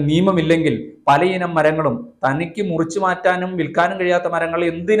നിയമമില്ലെങ്കിൽ പലയിനം മരങ്ങളും തനിക്ക് മുറിച്ചു മാറ്റാനും വിൽക്കാനും കഴിയാത്ത മരങ്ങൾ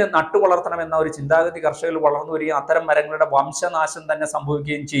എന്തിന് നട്ടു വളർത്തണമെന്ന ഒരു ചിന്താഗതി കർഷകരിൽ വളർന്നു വരികയും അത്തരം മരങ്ങളുടെ വംശനാശം തന്നെ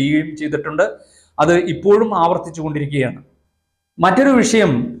സംഭവിക്കുകയും ചെയ്യുകയും ചെയ്തിട്ടുണ്ട്. അത് ഇപ്പോഴും ആവർത്തിച്ചു കൊണ്ടിരിക്കുകയാണ്. മറ്റൊരു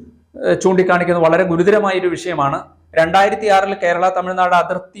വിഷയം ചൂണ്ടിക്കാണിക്കുന്നത് വളരെ ഗുരുതരമായ ഒരു വിഷയമാണ്. 2006 കേരള തമിഴ്നാട്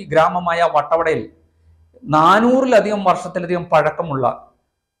അതിർത്തി ഗ്രാമമായ വട്ടവടയിൽ 400-ലധികം വർഷത്തിലധികം പഴക്കമുള്ള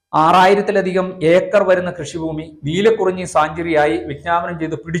 6000-ത്തിലധികം ഏക്കർ വരുന്ന കൃഷിഭൂമി നീലക്കുറിഞ്ഞി സാഞ്ചുറിയായി വിജ്ഞാപനം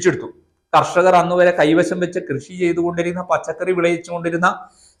ചെയ്ത് പിടിച്ചെടുത്തു. കർഷകർ അന്നുവരെ കൈവശം വെച്ച് കൃഷി ചെയ്തുകൊണ്ടിരുന്ന, പച്ചക്കറി വിളയിച്ചുകൊണ്ടിരുന്ന,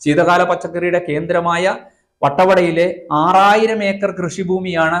 ശീതകാല പച്ചക്കറിയുടെ കേന്ദ്രമായ വട്ടവടയിലെ 6000 ഏക്കർ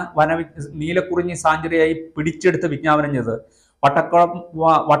കൃഷിഭൂമിയാണ് നീലക്കുറിഞ്ഞി സാഞ്ചുറിയായി പിടിച്ചെടുത്ത് വിജ്ഞാപനം ചെയ്തത്.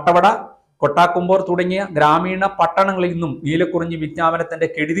 വട്ടവട, കൊട്ടാക്കുമ്പോർ തുടങ്ങിയ ഗ്രാമീണ പട്ടണങ്ങളിൽ നിന്നും നീലക്കുറിഞ്ഞി വിജ്ഞാപനത്തിന്റെ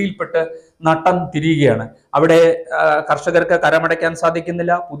കെടുതിയിൽപ്പെട്ട് നട്ടം തിരിയുകയാണ്. അവിടെ കർഷകർക്ക് കരമടയ്ക്കാൻ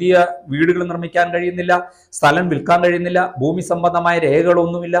സാധിക്കുന്നില്ല, പുതിയ വീടുകൾ നിർമ്മിക്കാൻ കഴിയുന്നില്ല, സ്ഥലം വിൽക്കാൻ കഴിയുന്നില്ല, ഭൂമി സംബന്ധമായ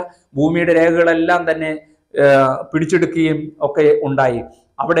രേഖകളൊന്നുമില്ല. ഭൂമിയുടെ രേഖകളെല്ലാം തന്നെ പിടിച്ചെടുക്കുകയും ഒക്കെ ഉണ്ടായി.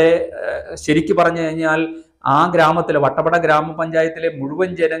 അവിടെ ശരിക്കു പറഞ്ഞു കഴിഞ്ഞാൽ ആ ഗ്രാമത്തിലെ വട്ടവട ഗ്രാമപഞ്ചായത്തിലെ മുഴുവൻ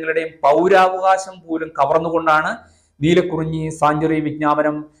ജനങ്ങളുടെയും പൗരാവകാശം പോലും കവർന്നുകൊണ്ടാണ് നീലക്കുറിഞ്ഞി സാഞ്ചുറി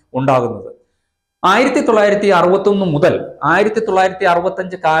വിജ്ഞാപനം ഉണ്ടാകുന്നത്. 1961 മുതൽ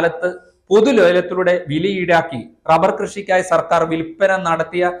 1965 കാലത്ത് പൊതുലേലത്തിലൂടെ വില ഈടാക്കി റബ്ബർ കൃഷിക്കായി സർക്കാർ വിൽപ്പന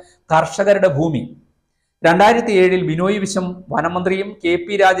നടത്തിയ കർഷകരുടെ ഭൂമി 2007 ബിനോയ് വിശ്വം വനമന്ത്രിയും KP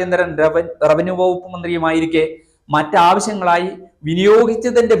രാജേന്ദ്രൻ റവന്യൂ വകുപ്പ് മന്ത്രിയുമായിരിക്കെ മറ്റാവശ്യങ്ങളായി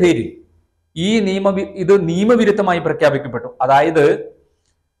വിനിയോഗിച്ചതിന്റെ പേരിൽ ഇത് നിയമവിരുദ്ധമായി പ്രഖ്യാപിക്കപ്പെട്ടു. അതായത്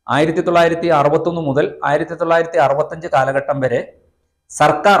 1961 മുതൽ 1965 കാലഘട്ടം വരെ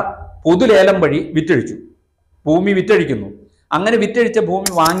സർക്കാർ പൊതുലേലം വഴി ഭൂമി വിറ്റഴിക്കുന്നു. അങ്ങനെ വിറ്റഴിച്ച ഭൂമി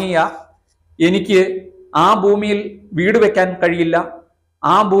വാങ്ങിയ എനിക്ക് ആ ഭൂമിയിൽ വീട് വെക്കാൻ കഴിയില്ല,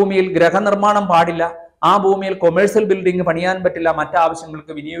 ആ ഭൂമിയിൽ ഗൃഹനിർമ്മാണം പാടില്ല, ആ ഭൂമിയിൽ കൊമേഴ്സ്യൽ ബിൽഡിംഗ് പണിയാൻ പറ്റില്ല,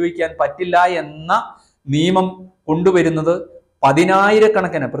 മറ്റാവശ്യങ്ങൾക്ക് വിനിയോഗിക്കാൻ പറ്റില്ല എന്ന നിയമം കൊണ്ടുവരുന്നത്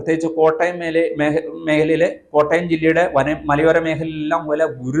 10,000-കണക്കിന്, പ്രത്യേകിച്ച് കോട്ടയം മേഖലയിലെ കോട്ടയം ജില്ലയുടെ മലയോര മേഖലയിലെല്ലാം പോലെ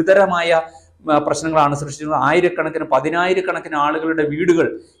ഗുരുതരമായ പ്രശ്നങ്ങളാണ് സൃഷ്ടിച്ചത്. 10,000-കണക്കിന് ആളുകളുടെ വീടുകൾ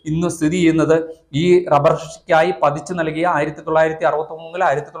ഇന്ന് സ്ഥിതി ചെയ്യുന്നത് ഈ റബ്ബർ കൃഷിക്കായി പതിച്ചു നൽകിയ 1963 മുതൽ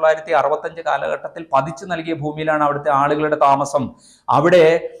 1965 കാലഘട്ടത്തിൽ പതിച്ചു നൽകിയ ഭൂമിയിലാണ് അവിടുത്തെ ആളുകളുടെ താമസം. അവിടെ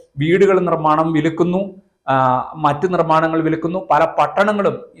വീടുകൾ നിർമ്മാണം വിലക്കുന്നു, മറ്റു നിർമ്മാണങ്ങൾ വിലക്കുന്നു. പല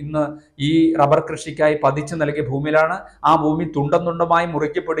പട്ടണങ്ങളും ഇന്ന് ഈ റബ്ബർ കൃഷിക്കായി പതിച്ചു നൽകിയ ഭൂമിയിലാണ്. ആ ഭൂമി തുണ്ടം തുണ്ടമായി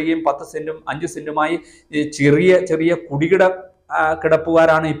മുറിക്കപ്പെടുകയും 10 സെന്റും 5 സെന്റുമായി ചെറിയ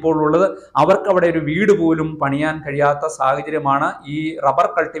കിടപ്പുകാരാണ് ഇപ്പോൾ ഉള്ളത്. അവർക്ക് അവിടെ ഒരു വീട് പോലും പണിയാൻ കഴിയാത്ത സാഹചര്യമാണ് ഈ റബ്ബർ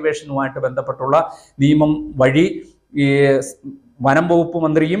കൾട്ടിവേഷനുമായിട്ട് ബന്ധപ്പെട്ടുള്ള നിയമം വഴി ഈ വനം വകുപ്പ്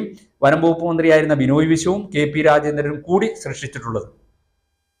മന്ത്രിയായിരുന്ന ബിനോയ് വിശ്വവും KP രാജേന്ദ്രനും കൂടി സൃഷ്ടിച്ചിട്ടുള്ളത്.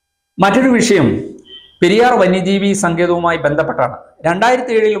 മറ്റൊരു വിഷയം പെരിയാർ വന്യജീവി സങ്കേതവുമായി ബന്ധപ്പെട്ടാണ്.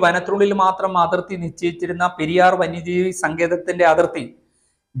 2007 വനത്തിനുള്ളിൽ മാത്രം അതിർത്തി നിശ്ചയിച്ചിരുന്ന പെരിയാർ വന്യജീവി സങ്കേതത്തിന്റെ അതിർത്തി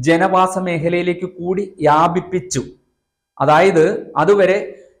ജനവാസ മേഖലയിലേക്ക് കൂടി വ്യാപിപ്പിച്ചു. അതായത് അതുവരെ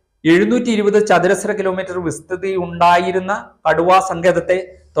 720 ചതുരശ്ര കിലോമീറ്റർ വിസ്തൃതി ഉണ്ടായിരുന്ന കടുവാ സങ്കേതത്തെ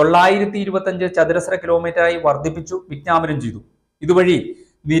 925 ചതുരശ്ര കിലോമീറ്ററായി വർദ്ധിപ്പിച്ചു, വിജ്ഞാപനം ചെയ്തു. ഇതുവഴി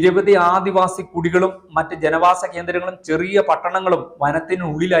നിരവധി ആദിവാസി കുടികളും മറ്റ് ജനവാസ കേന്ദ്രങ്ങളും ചെറിയ പട്ടണങ്ങളും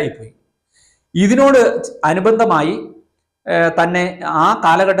വനത്തിനുള്ളിലായിപ്പോയി. ഇതിനോട് അനുബന്ധമായി തന്നെ ആ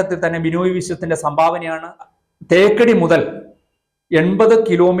കാലഘട്ടത്തിൽ തന്നെ ബിനോയ് വിശ്വത്തിന്റെ സംഭാവനയാണ് തേക്കടി മുതൽ 80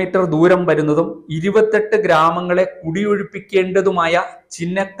 കിലോമീറ്റർ ദൂരം വരുന്നതും 28 ഗ്രാമങ്ങളെ കുടിയൊഴിപ്പിക്കേണ്ടതുമായ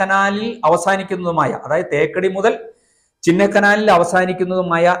ചിന്നക്കനാലിൽ അവസാനിക്കുന്നതുമായ, അതായത് തേക്കടി മുതൽ ചിന്നക്കനാലിൽ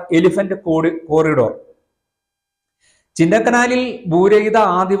അവസാനിക്കുന്നതുമായ എലിഫന്റ് കോറിഡോർ. ചിന്നക്കനാലിൽ ഭൂരഹിത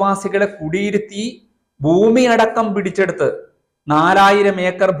ആദിവാസികളെ കുടിയിരുത്തി ഭൂമി അടക്കം പിടിച്ചെടുത്ത് 4000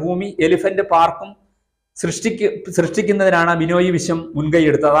 ഏക്കർ ഭൂമി എലിഫന്റ് പാർക്കും സൃഷ്ടിക്കുന്നതിനാണ് ബിനോയ് വിശ്വം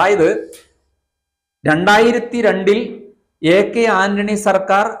മുൻകൈയെടുത്തത്. അതായത് 2002 AK ആന്റണി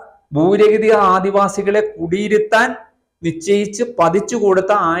സർക്കാർ ഭൂരഹിത ആദിവാസികളെ കുടിയിരുത്താൻ നിശ്ചയിച്ച് പതിച്ചു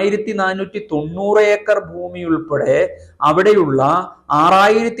കൊടുത്ത 1490 ഏക്കർ ഭൂമി ഉൾപ്പെടെ അവിടെയുള്ള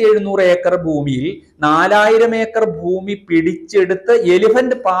 6700 ഏക്കർ ഭൂമിയിൽ 4000 ഏക്കർ ഭൂമി പിടിച്ചെടുത്ത്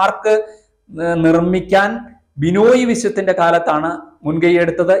എലിഫന്റ് പാർക്ക് നിർമ്മിക്കാൻ ബിനോയ് വിശ്വത്തിന്റെ കാലത്താണ്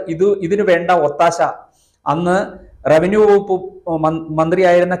മുൻകൈയെടുത്തത്. ഇതിനു വേണ്ട ഒത്താശ അന്ന് റവന്യൂ വകുപ്പ്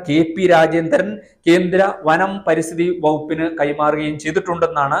മന്ത്രിയായിരുന്ന KP രാജേന്ദ്രൻ കേന്ദ്ര വനം പരിസ്ഥിതി വകുപ്പിന് കൈമാറുകയും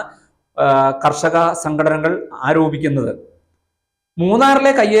ചെയ്തിട്ടുണ്ടെന്നാണ് കർഷക സംഘടനകൾ ആരോപിക്കുന്നത്.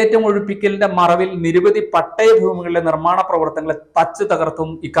 മൂന്നാറിലെ കയ്യേറ്റം ഒഴിപ്പിക്കലിന്റെ മറവിൽ നിരവധി പട്ടയ ഭൂമികളിലെ നിർമ്മാണ പ്രവർത്തനങ്ങളെ തച്ച് തകർത്തും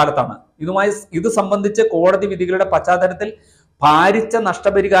ഇക്കാലത്താണ്. ഇത് സംബന്ധിച്ച് കോടതി വിധികളുടെ പശ്ചാത്തലത്തിൽ ഭാരിച്ച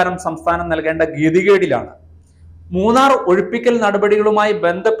നഷ്ടപരിഹാരം സംസ്ഥാനം നൽകേണ്ട ഗതികേടിലാണ്. മൂന്നാർ ഒഴിപ്പിക്കൽ നടപടികളുമായി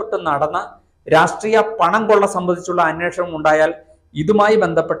ബന്ധപ്പെട്ട് നടന്ന രാഷ്ട്രീയ പണം കൊള്ള സംബന്ധിച്ചുള്ള അന്വേഷണം ഉണ്ടായാൽ ഇതുമായി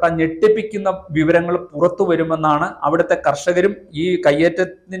ബന്ധപ്പെട്ട ഞെട്ടിപ്പിക്കുന്ന വിവരങ്ങൾ പുറത്തു വരുമെന്നാണ് അവിടുത്തെ കർഷകരും ഈ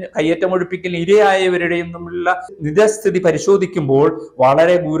കയ്യേറ്റമൊഴിപ്പിക്കൽ ഇരയായവരുടെയും തമ്മിലുള്ള നിജസ്ഥിതി പരിശോധിക്കുമ്പോൾ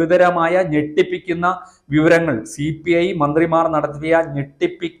വളരെ ഗുരുതരമായ ഞെട്ടിപ്പിക്കുന്ന വിവരങ്ങൾ, CPI മന്ത്രിമാർ നടത്തിയ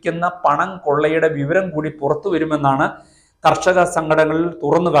ഞെട്ടിപ്പിക്കുന്ന പണം കൊള്ളയുടെ വിവരം കൂടി പുറത്തു വരുമെന്നാണ് കർഷക സംഘടനകളിൽ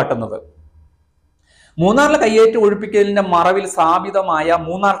തുറന്നു കാട്ടുന്നത്. മൂന്നാറിലെ കയ്യേറ്റ ഒഴിപ്പിക്കലിന്റെ മറവിൽ സ്ഥാപിതമായ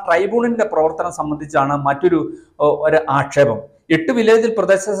മൂന്നാർ ട്രൈബ്യൂണലിന്റെ പ്രവർത്തനം സംബന്ധിച്ചാണ് മറ്റൊരു ആക്ഷേപം. 8 വില്ലേജിൽ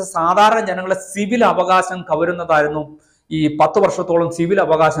പ്രദേശത്തെ സാധാരണ ജനങ്ങളെ സിവിൽ അവകാശം കവരുന്നതായിരുന്നു ഈ 10 വർഷത്തോളം സിവിൽ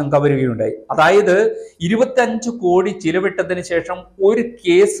അവകാശം കവരുകയുണ്ടായി. അതായത് 25 കോടി ചിലവിട്ടതിന് ശേഷം ഒരു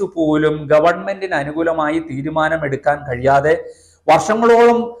കേസ് പോലും ഗവൺമെന്റിന് അനുകൂലമായി തീരുമാനമെടുക്കാൻ കഴിയാതെ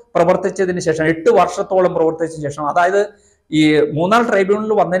വർഷങ്ങളോളം പ്രവർത്തിച്ചതിന് ശേഷം, 8 വർഷത്തോളം പ്രവർത്തിച്ചതിന് ശേഷം, അതായത് ഈ മൂന്നാർ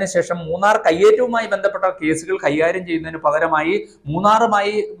ട്രൈബ്യൂണലിൽ വന്നതിന് ശേഷം മൂന്നാർ കയ്യേറ്റവുമായി ബന്ധപ്പെട്ട കേസുകൾ കൈകാര്യം ചെയ്യുന്നതിന് പകരമായി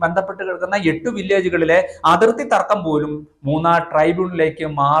മൂന്നാറുമായി ബന്ധപ്പെട്ട് കിടക്കുന്ന 8 വില്ലേജുകളിലെ അതിർത്തി തർക്കം പോലും മൂന്നാർ ട്രൈബ്യൂണലിലേക്ക്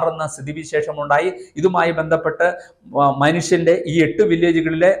മാറുന്ന സ്ഥിതിവിശേഷം ഉണ്ടായി. ഇതുമായി ബന്ധപ്പെട്ട് മനുഷ്യന്റെ ഈ 8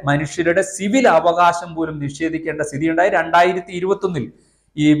 വില്ലേജുകളിലെ മനുഷ്യരുടെ സിവിൽ അവകാശം പോലും നിഷേധിക്കേണ്ട സ്ഥിതിയുണ്ടായി. 2021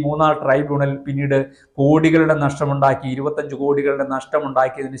 ഈ മൂന്നാർ ട്രൈബ്യൂണൽ പിന്നീട് കോടികളുടെ നഷ്ടമുണ്ടാക്കി, 25 കോടികളുടെ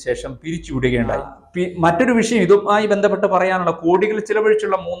നഷ്ടമുണ്ടാക്കിയതിനു ശേഷം പിരിച്ചുവിടുകയുണ്ടായി. മറ്റൊരു വിഷയം ഇതുമായി ബന്ധപ്പെട്ട് പറയാനുള്ള, കോടികൾ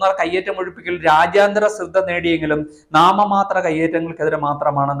ചിലവഴിച്ചുള്ള മൂന്നാർ കയ്യേറ്റം ഒഴിപ്പിക്കൽ രാജ്യാന്തര ശ്രദ്ധ നേടിയെങ്കിലും നാമമാത്ര കയ്യേറ്റങ്ങൾക്കെതിരെ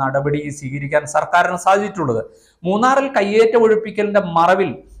മാത്രമാണ് നടപടി സ്വീകരിക്കാൻ സർക്കാരിന് സാധിച്ചിട്ടുള്ളത്. മൂന്നാറിൽ കയ്യേറ്റം ഒഴിപ്പിക്കലിന്റെ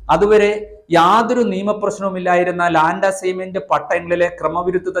മറവിൽ അതുവരെ യാതൊരു നിയമപ്രശ്നവുമില്ലായിരുന്ന ലാൻഡ് അസൈൻമെന്റ് പട്ടയങ്ങളിലെ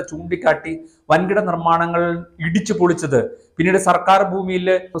ക്രമവിരുദ്ധത ചൂണ്ടിക്കാട്ടി വൻകിട നിർമ്മാണങ്ങൾ ഇടിച്ചു പൊളിച്ചത് പിന്നീട് സർക്കാർ ഭൂമിയിൽ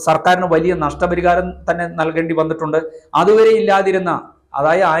സർക്കാരിന് വലിയ നഷ്ടപരിഹാരം തന്നെ നൽകേണ്ടി വന്നിട്ടുണ്ട്. അതുവരെ ഇല്ലാതിരുന്ന,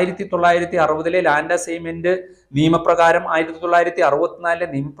 അതായത് 1960 ലാൻഡ് അസൈൻമെന്റ് നിയമപ്രകാരം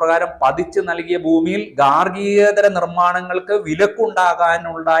 1964 നിയമപ്രകാരം പതിച്ചു നൽകിയ ഭൂമിയിൽ ഗാർഹികേതര നിർമ്മാണങ്ങൾക്ക്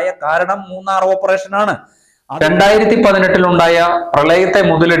വിലക്കുണ്ടാകാനുണ്ടായ കാരണം മൂന്നാർ ഓപ്പറേഷനാണ്. 2018 ഉണ്ടായ പ്രളയത്തെ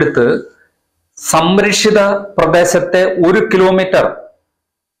മുതലെടുത്ത് സംരക്ഷിത പ്രദേശത്തെ 1 കിലോമീറ്റർ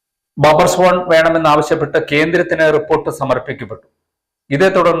ബഫർ സോൺ വേണമെന്നാവശ്യപ്പെട്ട് കേന്ദ്രത്തിന് റിപ്പോർട്ട് സമർപ്പിക്കപ്പെട്ടു. ഇതേ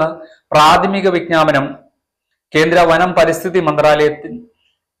തുടർന്ന് പ്രാഥമിക വിജ്ഞാപനം കേന്ദ്ര വനം പരിസ്ഥിതി മന്ത്രാലയത്തിൽ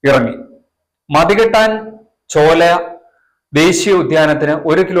ഇറങ്ങി. മതികെട്ടാൻ ചോല ദേശീയ ഉദ്യാനത്തിന്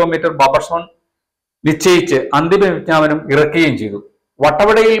 1 കിലോമീറ്റർ ബഫർ സോൺ നിശ്ചയിച്ച് അന്തിമ വിജ്ഞാപനം ഇറക്കുകയും ചെയ്തു.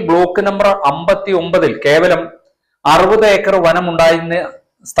 വട്ടവടയിൽ ബ്ലോക്ക് നമ്പർ 59 കേവലം 60 ഏക്കർ വനം ഉണ്ടായിരുന്ന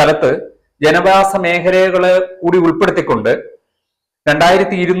സ്ഥലത്ത് ജനവാസ മേഖലകളെ കൂടി ഉൾപ്പെടുത്തിക്കൊണ്ട്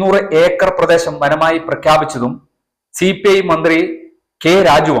 2200 ഏക്കർ പ്രദേശം വനമായി പ്രഖ്യാപിച്ചതും CPI മന്ത്രി K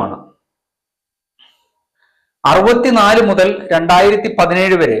രാജുവാണ്. 64 മുതൽ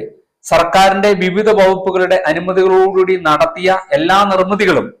 2017 വരെ സർക്കാരിന്റെ വിവിധ വകുപ്പുകളുടെ അനുമതികളോടുകൂടി നടത്തിയ എല്ലാ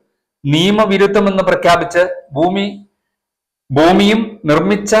നിർമ്മിതികളും നിയമവിരുദ്ധമെന്ന് പ്രഖ്യാപിച്ച് ഭൂമിയും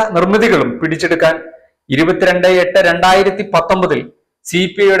നിർമ്മിതികളും പിടിച്ചെടുക്കാൻ 22/8/2019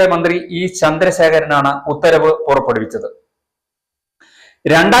 CPIയുടെ മന്ത്രി ഇ ചന്ദ്രശേഖരനാണ് ഉത്തരവ് പുറപ്പെടുവിച്ചത്.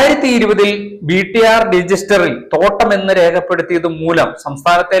 2020 BTR രജിസ്റ്ററിൽ തോട്ടം എന്ന് രേഖപ്പെടുത്തിയത് മൂലം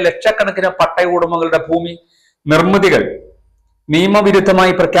സംസ്ഥാനത്തെ ലക്ഷക്കണക്കിന് പട്ടയ ഉടമകളുടെ ഭൂമി നിർമ്മിതികൾ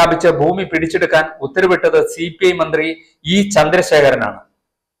നിയമവിരുദ്ധമായി പ്രഖ്യാപിച്ച് ഭൂമി പിടിച്ചെടുക്കാൻ ഉത്തരവിട്ടത് CPI മന്ത്രി ഇ ചന്ദ്രശേഖരനാണ്.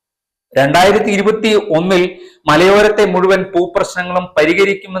 2021 മലയോരത്തെ മുഴുവൻ ഭൂപ്രശ്നങ്ങളും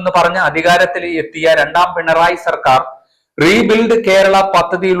പരിഹരിക്കുമെന്ന് പറഞ്ഞ അധികാരത്തിൽ എത്തിയ രണ്ടാം പിണറായി സർക്കാർ റീബിൽഡ് കേരള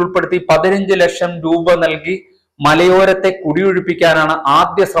പദ്ധതിയിൽ ഉൾപ്പെടുത്തി 15 ലക്ഷം രൂപ നൽകി മലയോരത്തെ കുടിയൊഴിപ്പിക്കാനാണ്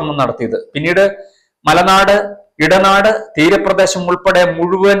ആദ്യ ശ്രമം നടത്തിയത്. പിന്നീട് മലനാട്, ഇടനാട്, തീരപ്രദേശം ഉൾപ്പെടെ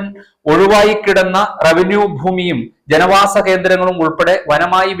മുഴുവൻ ഒഴിവായി കിടന്ന റവന്യൂ ഭൂമിയും ജനവാസ കേന്ദ്രങ്ങളും ഉൾപ്പെടെ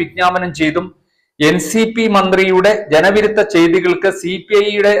വനമായി വിജ്ഞാപനം ചെയ്തും NCP മന്ത്രിയുടെ ജനവിരുദ്ധ ചെയ്തികൾക്ക്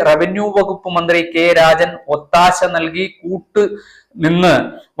CPIയുടെ റവന്യൂ വകുപ്പ് മന്ത്രി കെ രാജൻ ഒത്താശ നൽകി നിന്ന്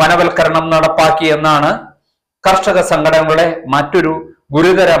വനവൽക്കരണം നടപ്പാക്കിയെന്നാണ് കർഷക സംഘടനകളുടെ മറ്റൊരു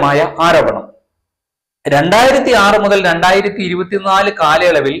ഗുരുതരമായ ആരോപണം. 2006 മുതൽ 2024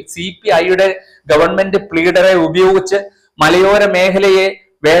 കാലയളവിൽ CPIയുടെ ഗവൺമെന്റ് പ്ലീഡറെ ഉപയോഗിച്ച് മലയോര മേഖലയെ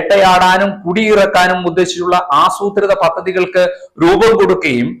വേട്ടയാടാനും കുടിയിറക്കാനും ഉദ്ദേശിച്ചുള്ള ആസൂത്രിത പദ്ധതികൾക്ക് രൂപം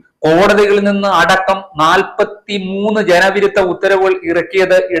കൊടുക്കുകയും കോടതികളിൽ നിന്ന് അടക്കം 43 ജനവിരുദ്ധ ഉത്തരവുകൾ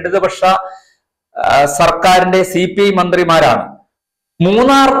ഇറക്കിയത് ഇടതുപക്ഷ സർക്കാരിന്റെ CPI മന്ത്രിമാരാണ്.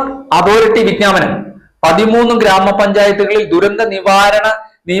 മൂന്നാർ അതോറിറ്റി വിജ്ഞാപനം 13 ഗ്രാമപഞ്ചായത്തുകളിൽ ദുരന്ത നിവാരണ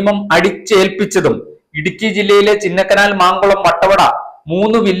നിയമം അടിച്ചേൽപ്പിച്ചതും ഇടുക്കി ജില്ലയിലെ ചിന്നക്കനാൽ, മാങ്കുളം, വട്ടവട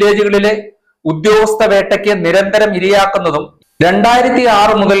 3 വില്ലേജുകളിലെ ഉദ്യോഗസ്ഥ വേട്ടയ്ക്ക് നിരന്തരം ഇരയാക്കുന്നതും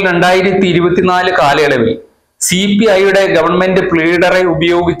 2006 മുതൽ 2024 കാലയളവിൽ CPIയുടെ ഗവൺമെന്റ് പ്ലീഡറെ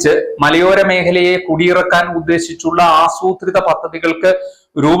ഉപയോഗിച്ച് മലയോര മേഖലയെ കുടിയിറക്കാൻ ഉദ്ദേശിച്ചുള്ള ആസൂത്രിത പദ്ധതികൾക്ക്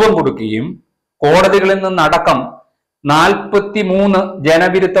രൂപം കൊടുക്കുകയും കോടതികളിൽ നിന്നടക്കം 43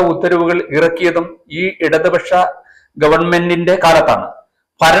 ജനവിരുദ്ധ ഉത്തരവുകൾ ഇറക്കിയതും ഈ ഇടതുപക്ഷ ഗവൺമെന്റിന്റെ കാലത്താണ്.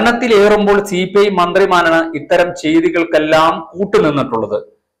 ഭരണത്തിലേറുമ്പോൾ CPI മന്ത്രിമാരാണ് ഇത്തരം ചെയ്തികൾക്കെല്ലാം കൂട്ടുനിന്നിട്ടുള്ളത്,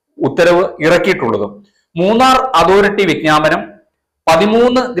 ഉത്തരവ് ഇറക്കിയിട്ടുള്ളതും. മൂന്നാർ അതോറിറ്റി വിജ്ഞാപനം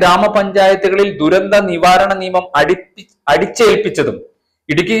 13 ഗ്രാമപഞ്ചായത്തുകളിൽ ദുരന്ത നിവാരണ നിയമം അടിച്ചേൽപ്പിച്ചതും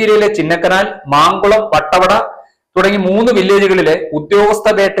ഇടുക്കി ജില്ലയിലെ ചിന്നക്കനാൽ, മാങ്കുളം, വട്ടവട തുടങ്ങി 3 വില്ലേജുകളിലെ ഉദ്യോഗസ്ഥ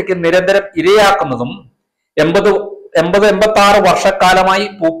വേട്ടയ്ക്ക് നിരന്തരം ഇരയാക്കുന്നതും 80-86 വർഷക്കാലമായി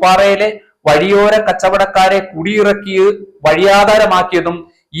പൂപ്പാറയിലെ വഴിയോര കച്ചവടക്കാരെ കുടിയിറക്കി വഴിയാധാരമാക്കിയതും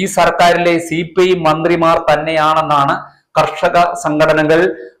ഈ സർക്കാരിലെ CPI മന്ത്രിമാർ തന്നെയാണെന്നാണ് കർഷക സംഘടനകൾ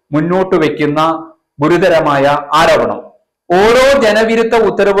മുന്നോട്ട് വയ്ക്കുന്ന ഗുരുതരമായ ആരോപണം. ഓരോ ജനവിരുദ്ധ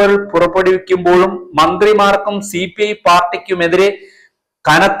ഉത്തരവുകൾ പുറപ്പെടുവിക്കുമ്പോഴും മന്ത്രിമാർക്കും CPI പാർട്ടിക്കുമെതിരെ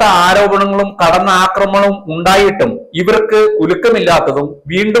കനത്ത ആരോപണങ്ങളും കടന്നാക്രമണവും ഉണ്ടായിട്ടും ഇവർക്ക് ഉലുക്കമില്ലാത്തതും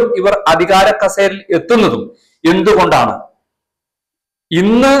വീണ്ടും ഇവർ അധികാര കസേരയിൽ എത്തുന്നതും എന്തുകൊണ്ടാണ്?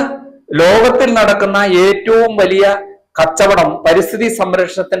 ഇന്ന് ലോകത്തിൽ നടക്കുന്ന ഏറ്റവും വലിയ കച്ചവടം പരിസ്ഥിതി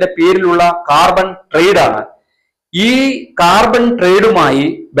സംരക്ഷണത്തിന്റെ പേരിലുള്ള കാർബൺ ട്രേഡാണ്. ഈ കാർബൺ ട്രേഡുമായി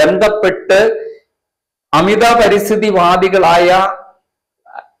ബന്ധപ്പെട്ട് അമിത പരിസ്ഥിതിവാദികളായ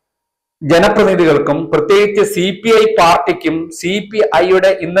ജനപ്രതിനിധികൾക്കും പ്രത്യേകിച്ച് CPI പാർട്ടിക്കും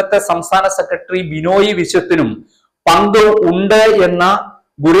CPIയുടെ ഇന്നത്തെ സംസ്ഥാന സെക്രട്ടറി ബിനോയ് വിശ്വത്തിനും പങ്ക് ഉണ്ട് എന്ന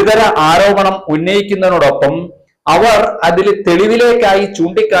ഗുരുതര ആരോപണം ഉന്നയിക്കുന്നതിനോടൊപ്പം അവർ അതിൽ തെളിവിലേക്കായി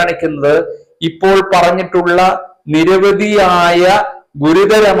ചൂണ്ടിക്കാണിക്കുന്നത് ഇപ്പോൾ പറഞ്ഞിട്ടുള്ള നിരവധിയായ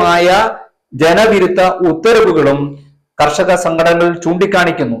ഗുരുതരമായ ജനവിരുദ്ധ ഉത്തരവുകളും കർഷക സംഘടനകൾ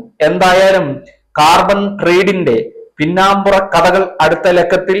ചൂണ്ടിക്കാണിക്കുന്നു. എന്തായാലും കാർബൺ ട്രേഡിന്റെ പിന്നാമ്പുറ കഥകൾ അടുത്ത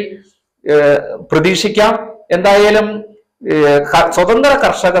ലക്കത്തിൽ പ്രതീക്ഷിക്കാം. എന്തായാലും സ്വതന്ത്ര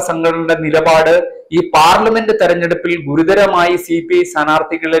കർഷക സംഘടനയുടെ നിലപാട് ഈ പാർലമെന്റ് തെരഞ്ഞെടുപ്പിൽ ഗുരുതരമായി CPI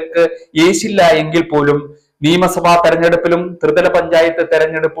സ്ഥാനാർത്ഥികൾക്ക് ഏശില്ല എങ്കിൽ പോലും നിയമസഭാ തെരഞ്ഞെടുപ്പിലും ത്രിതല പഞ്ചായത്ത്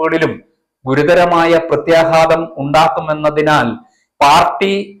തെരഞ്ഞെടുപ്പുകളിലും ഗുരുതരമായ പ്രത്യാഘാതം ഉണ്ടാക്കുമെന്നതിനാൽ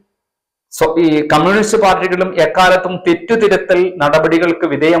ഈ കമ്മ്യൂണിസ്റ്റ് പാർട്ടികളും എക്കാലത്തും തെറ്റുതിരുത്തൽ നടപടികൾക്ക്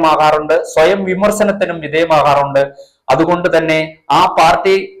വിധേയമാകാറുണ്ട്, സ്വയം വിമർശനത്തിനും വിധേയമാകാറുണ്ട്. അതുകൊണ്ട് തന്നെ ആ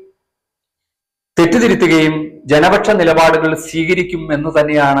പാർട്ടി തെറ്റുതിരുത്തുകയും ജനപക്ഷ നിലപാടുകൾ സ്വീകരിക്കും എന്ന്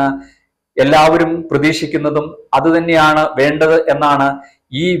തന്നെയാണ് എല്ലാവരും പ്രതീക്ഷിക്കുന്നതും അത് തന്നെയാണ് വേണ്ടത് എന്നാണ്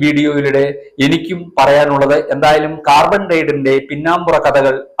ഈ വീഡിയോയിലൂടെ എനിക്കും പറയാനുള്ളത്. എന്തായാലും കാർബൺ ട്രേഡിന്റെ പിന്നാമ്പുറ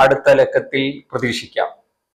കഥകൾ അടുത്ത ലക്കത്തിൽ പ്രതീക്ഷിക്കാം.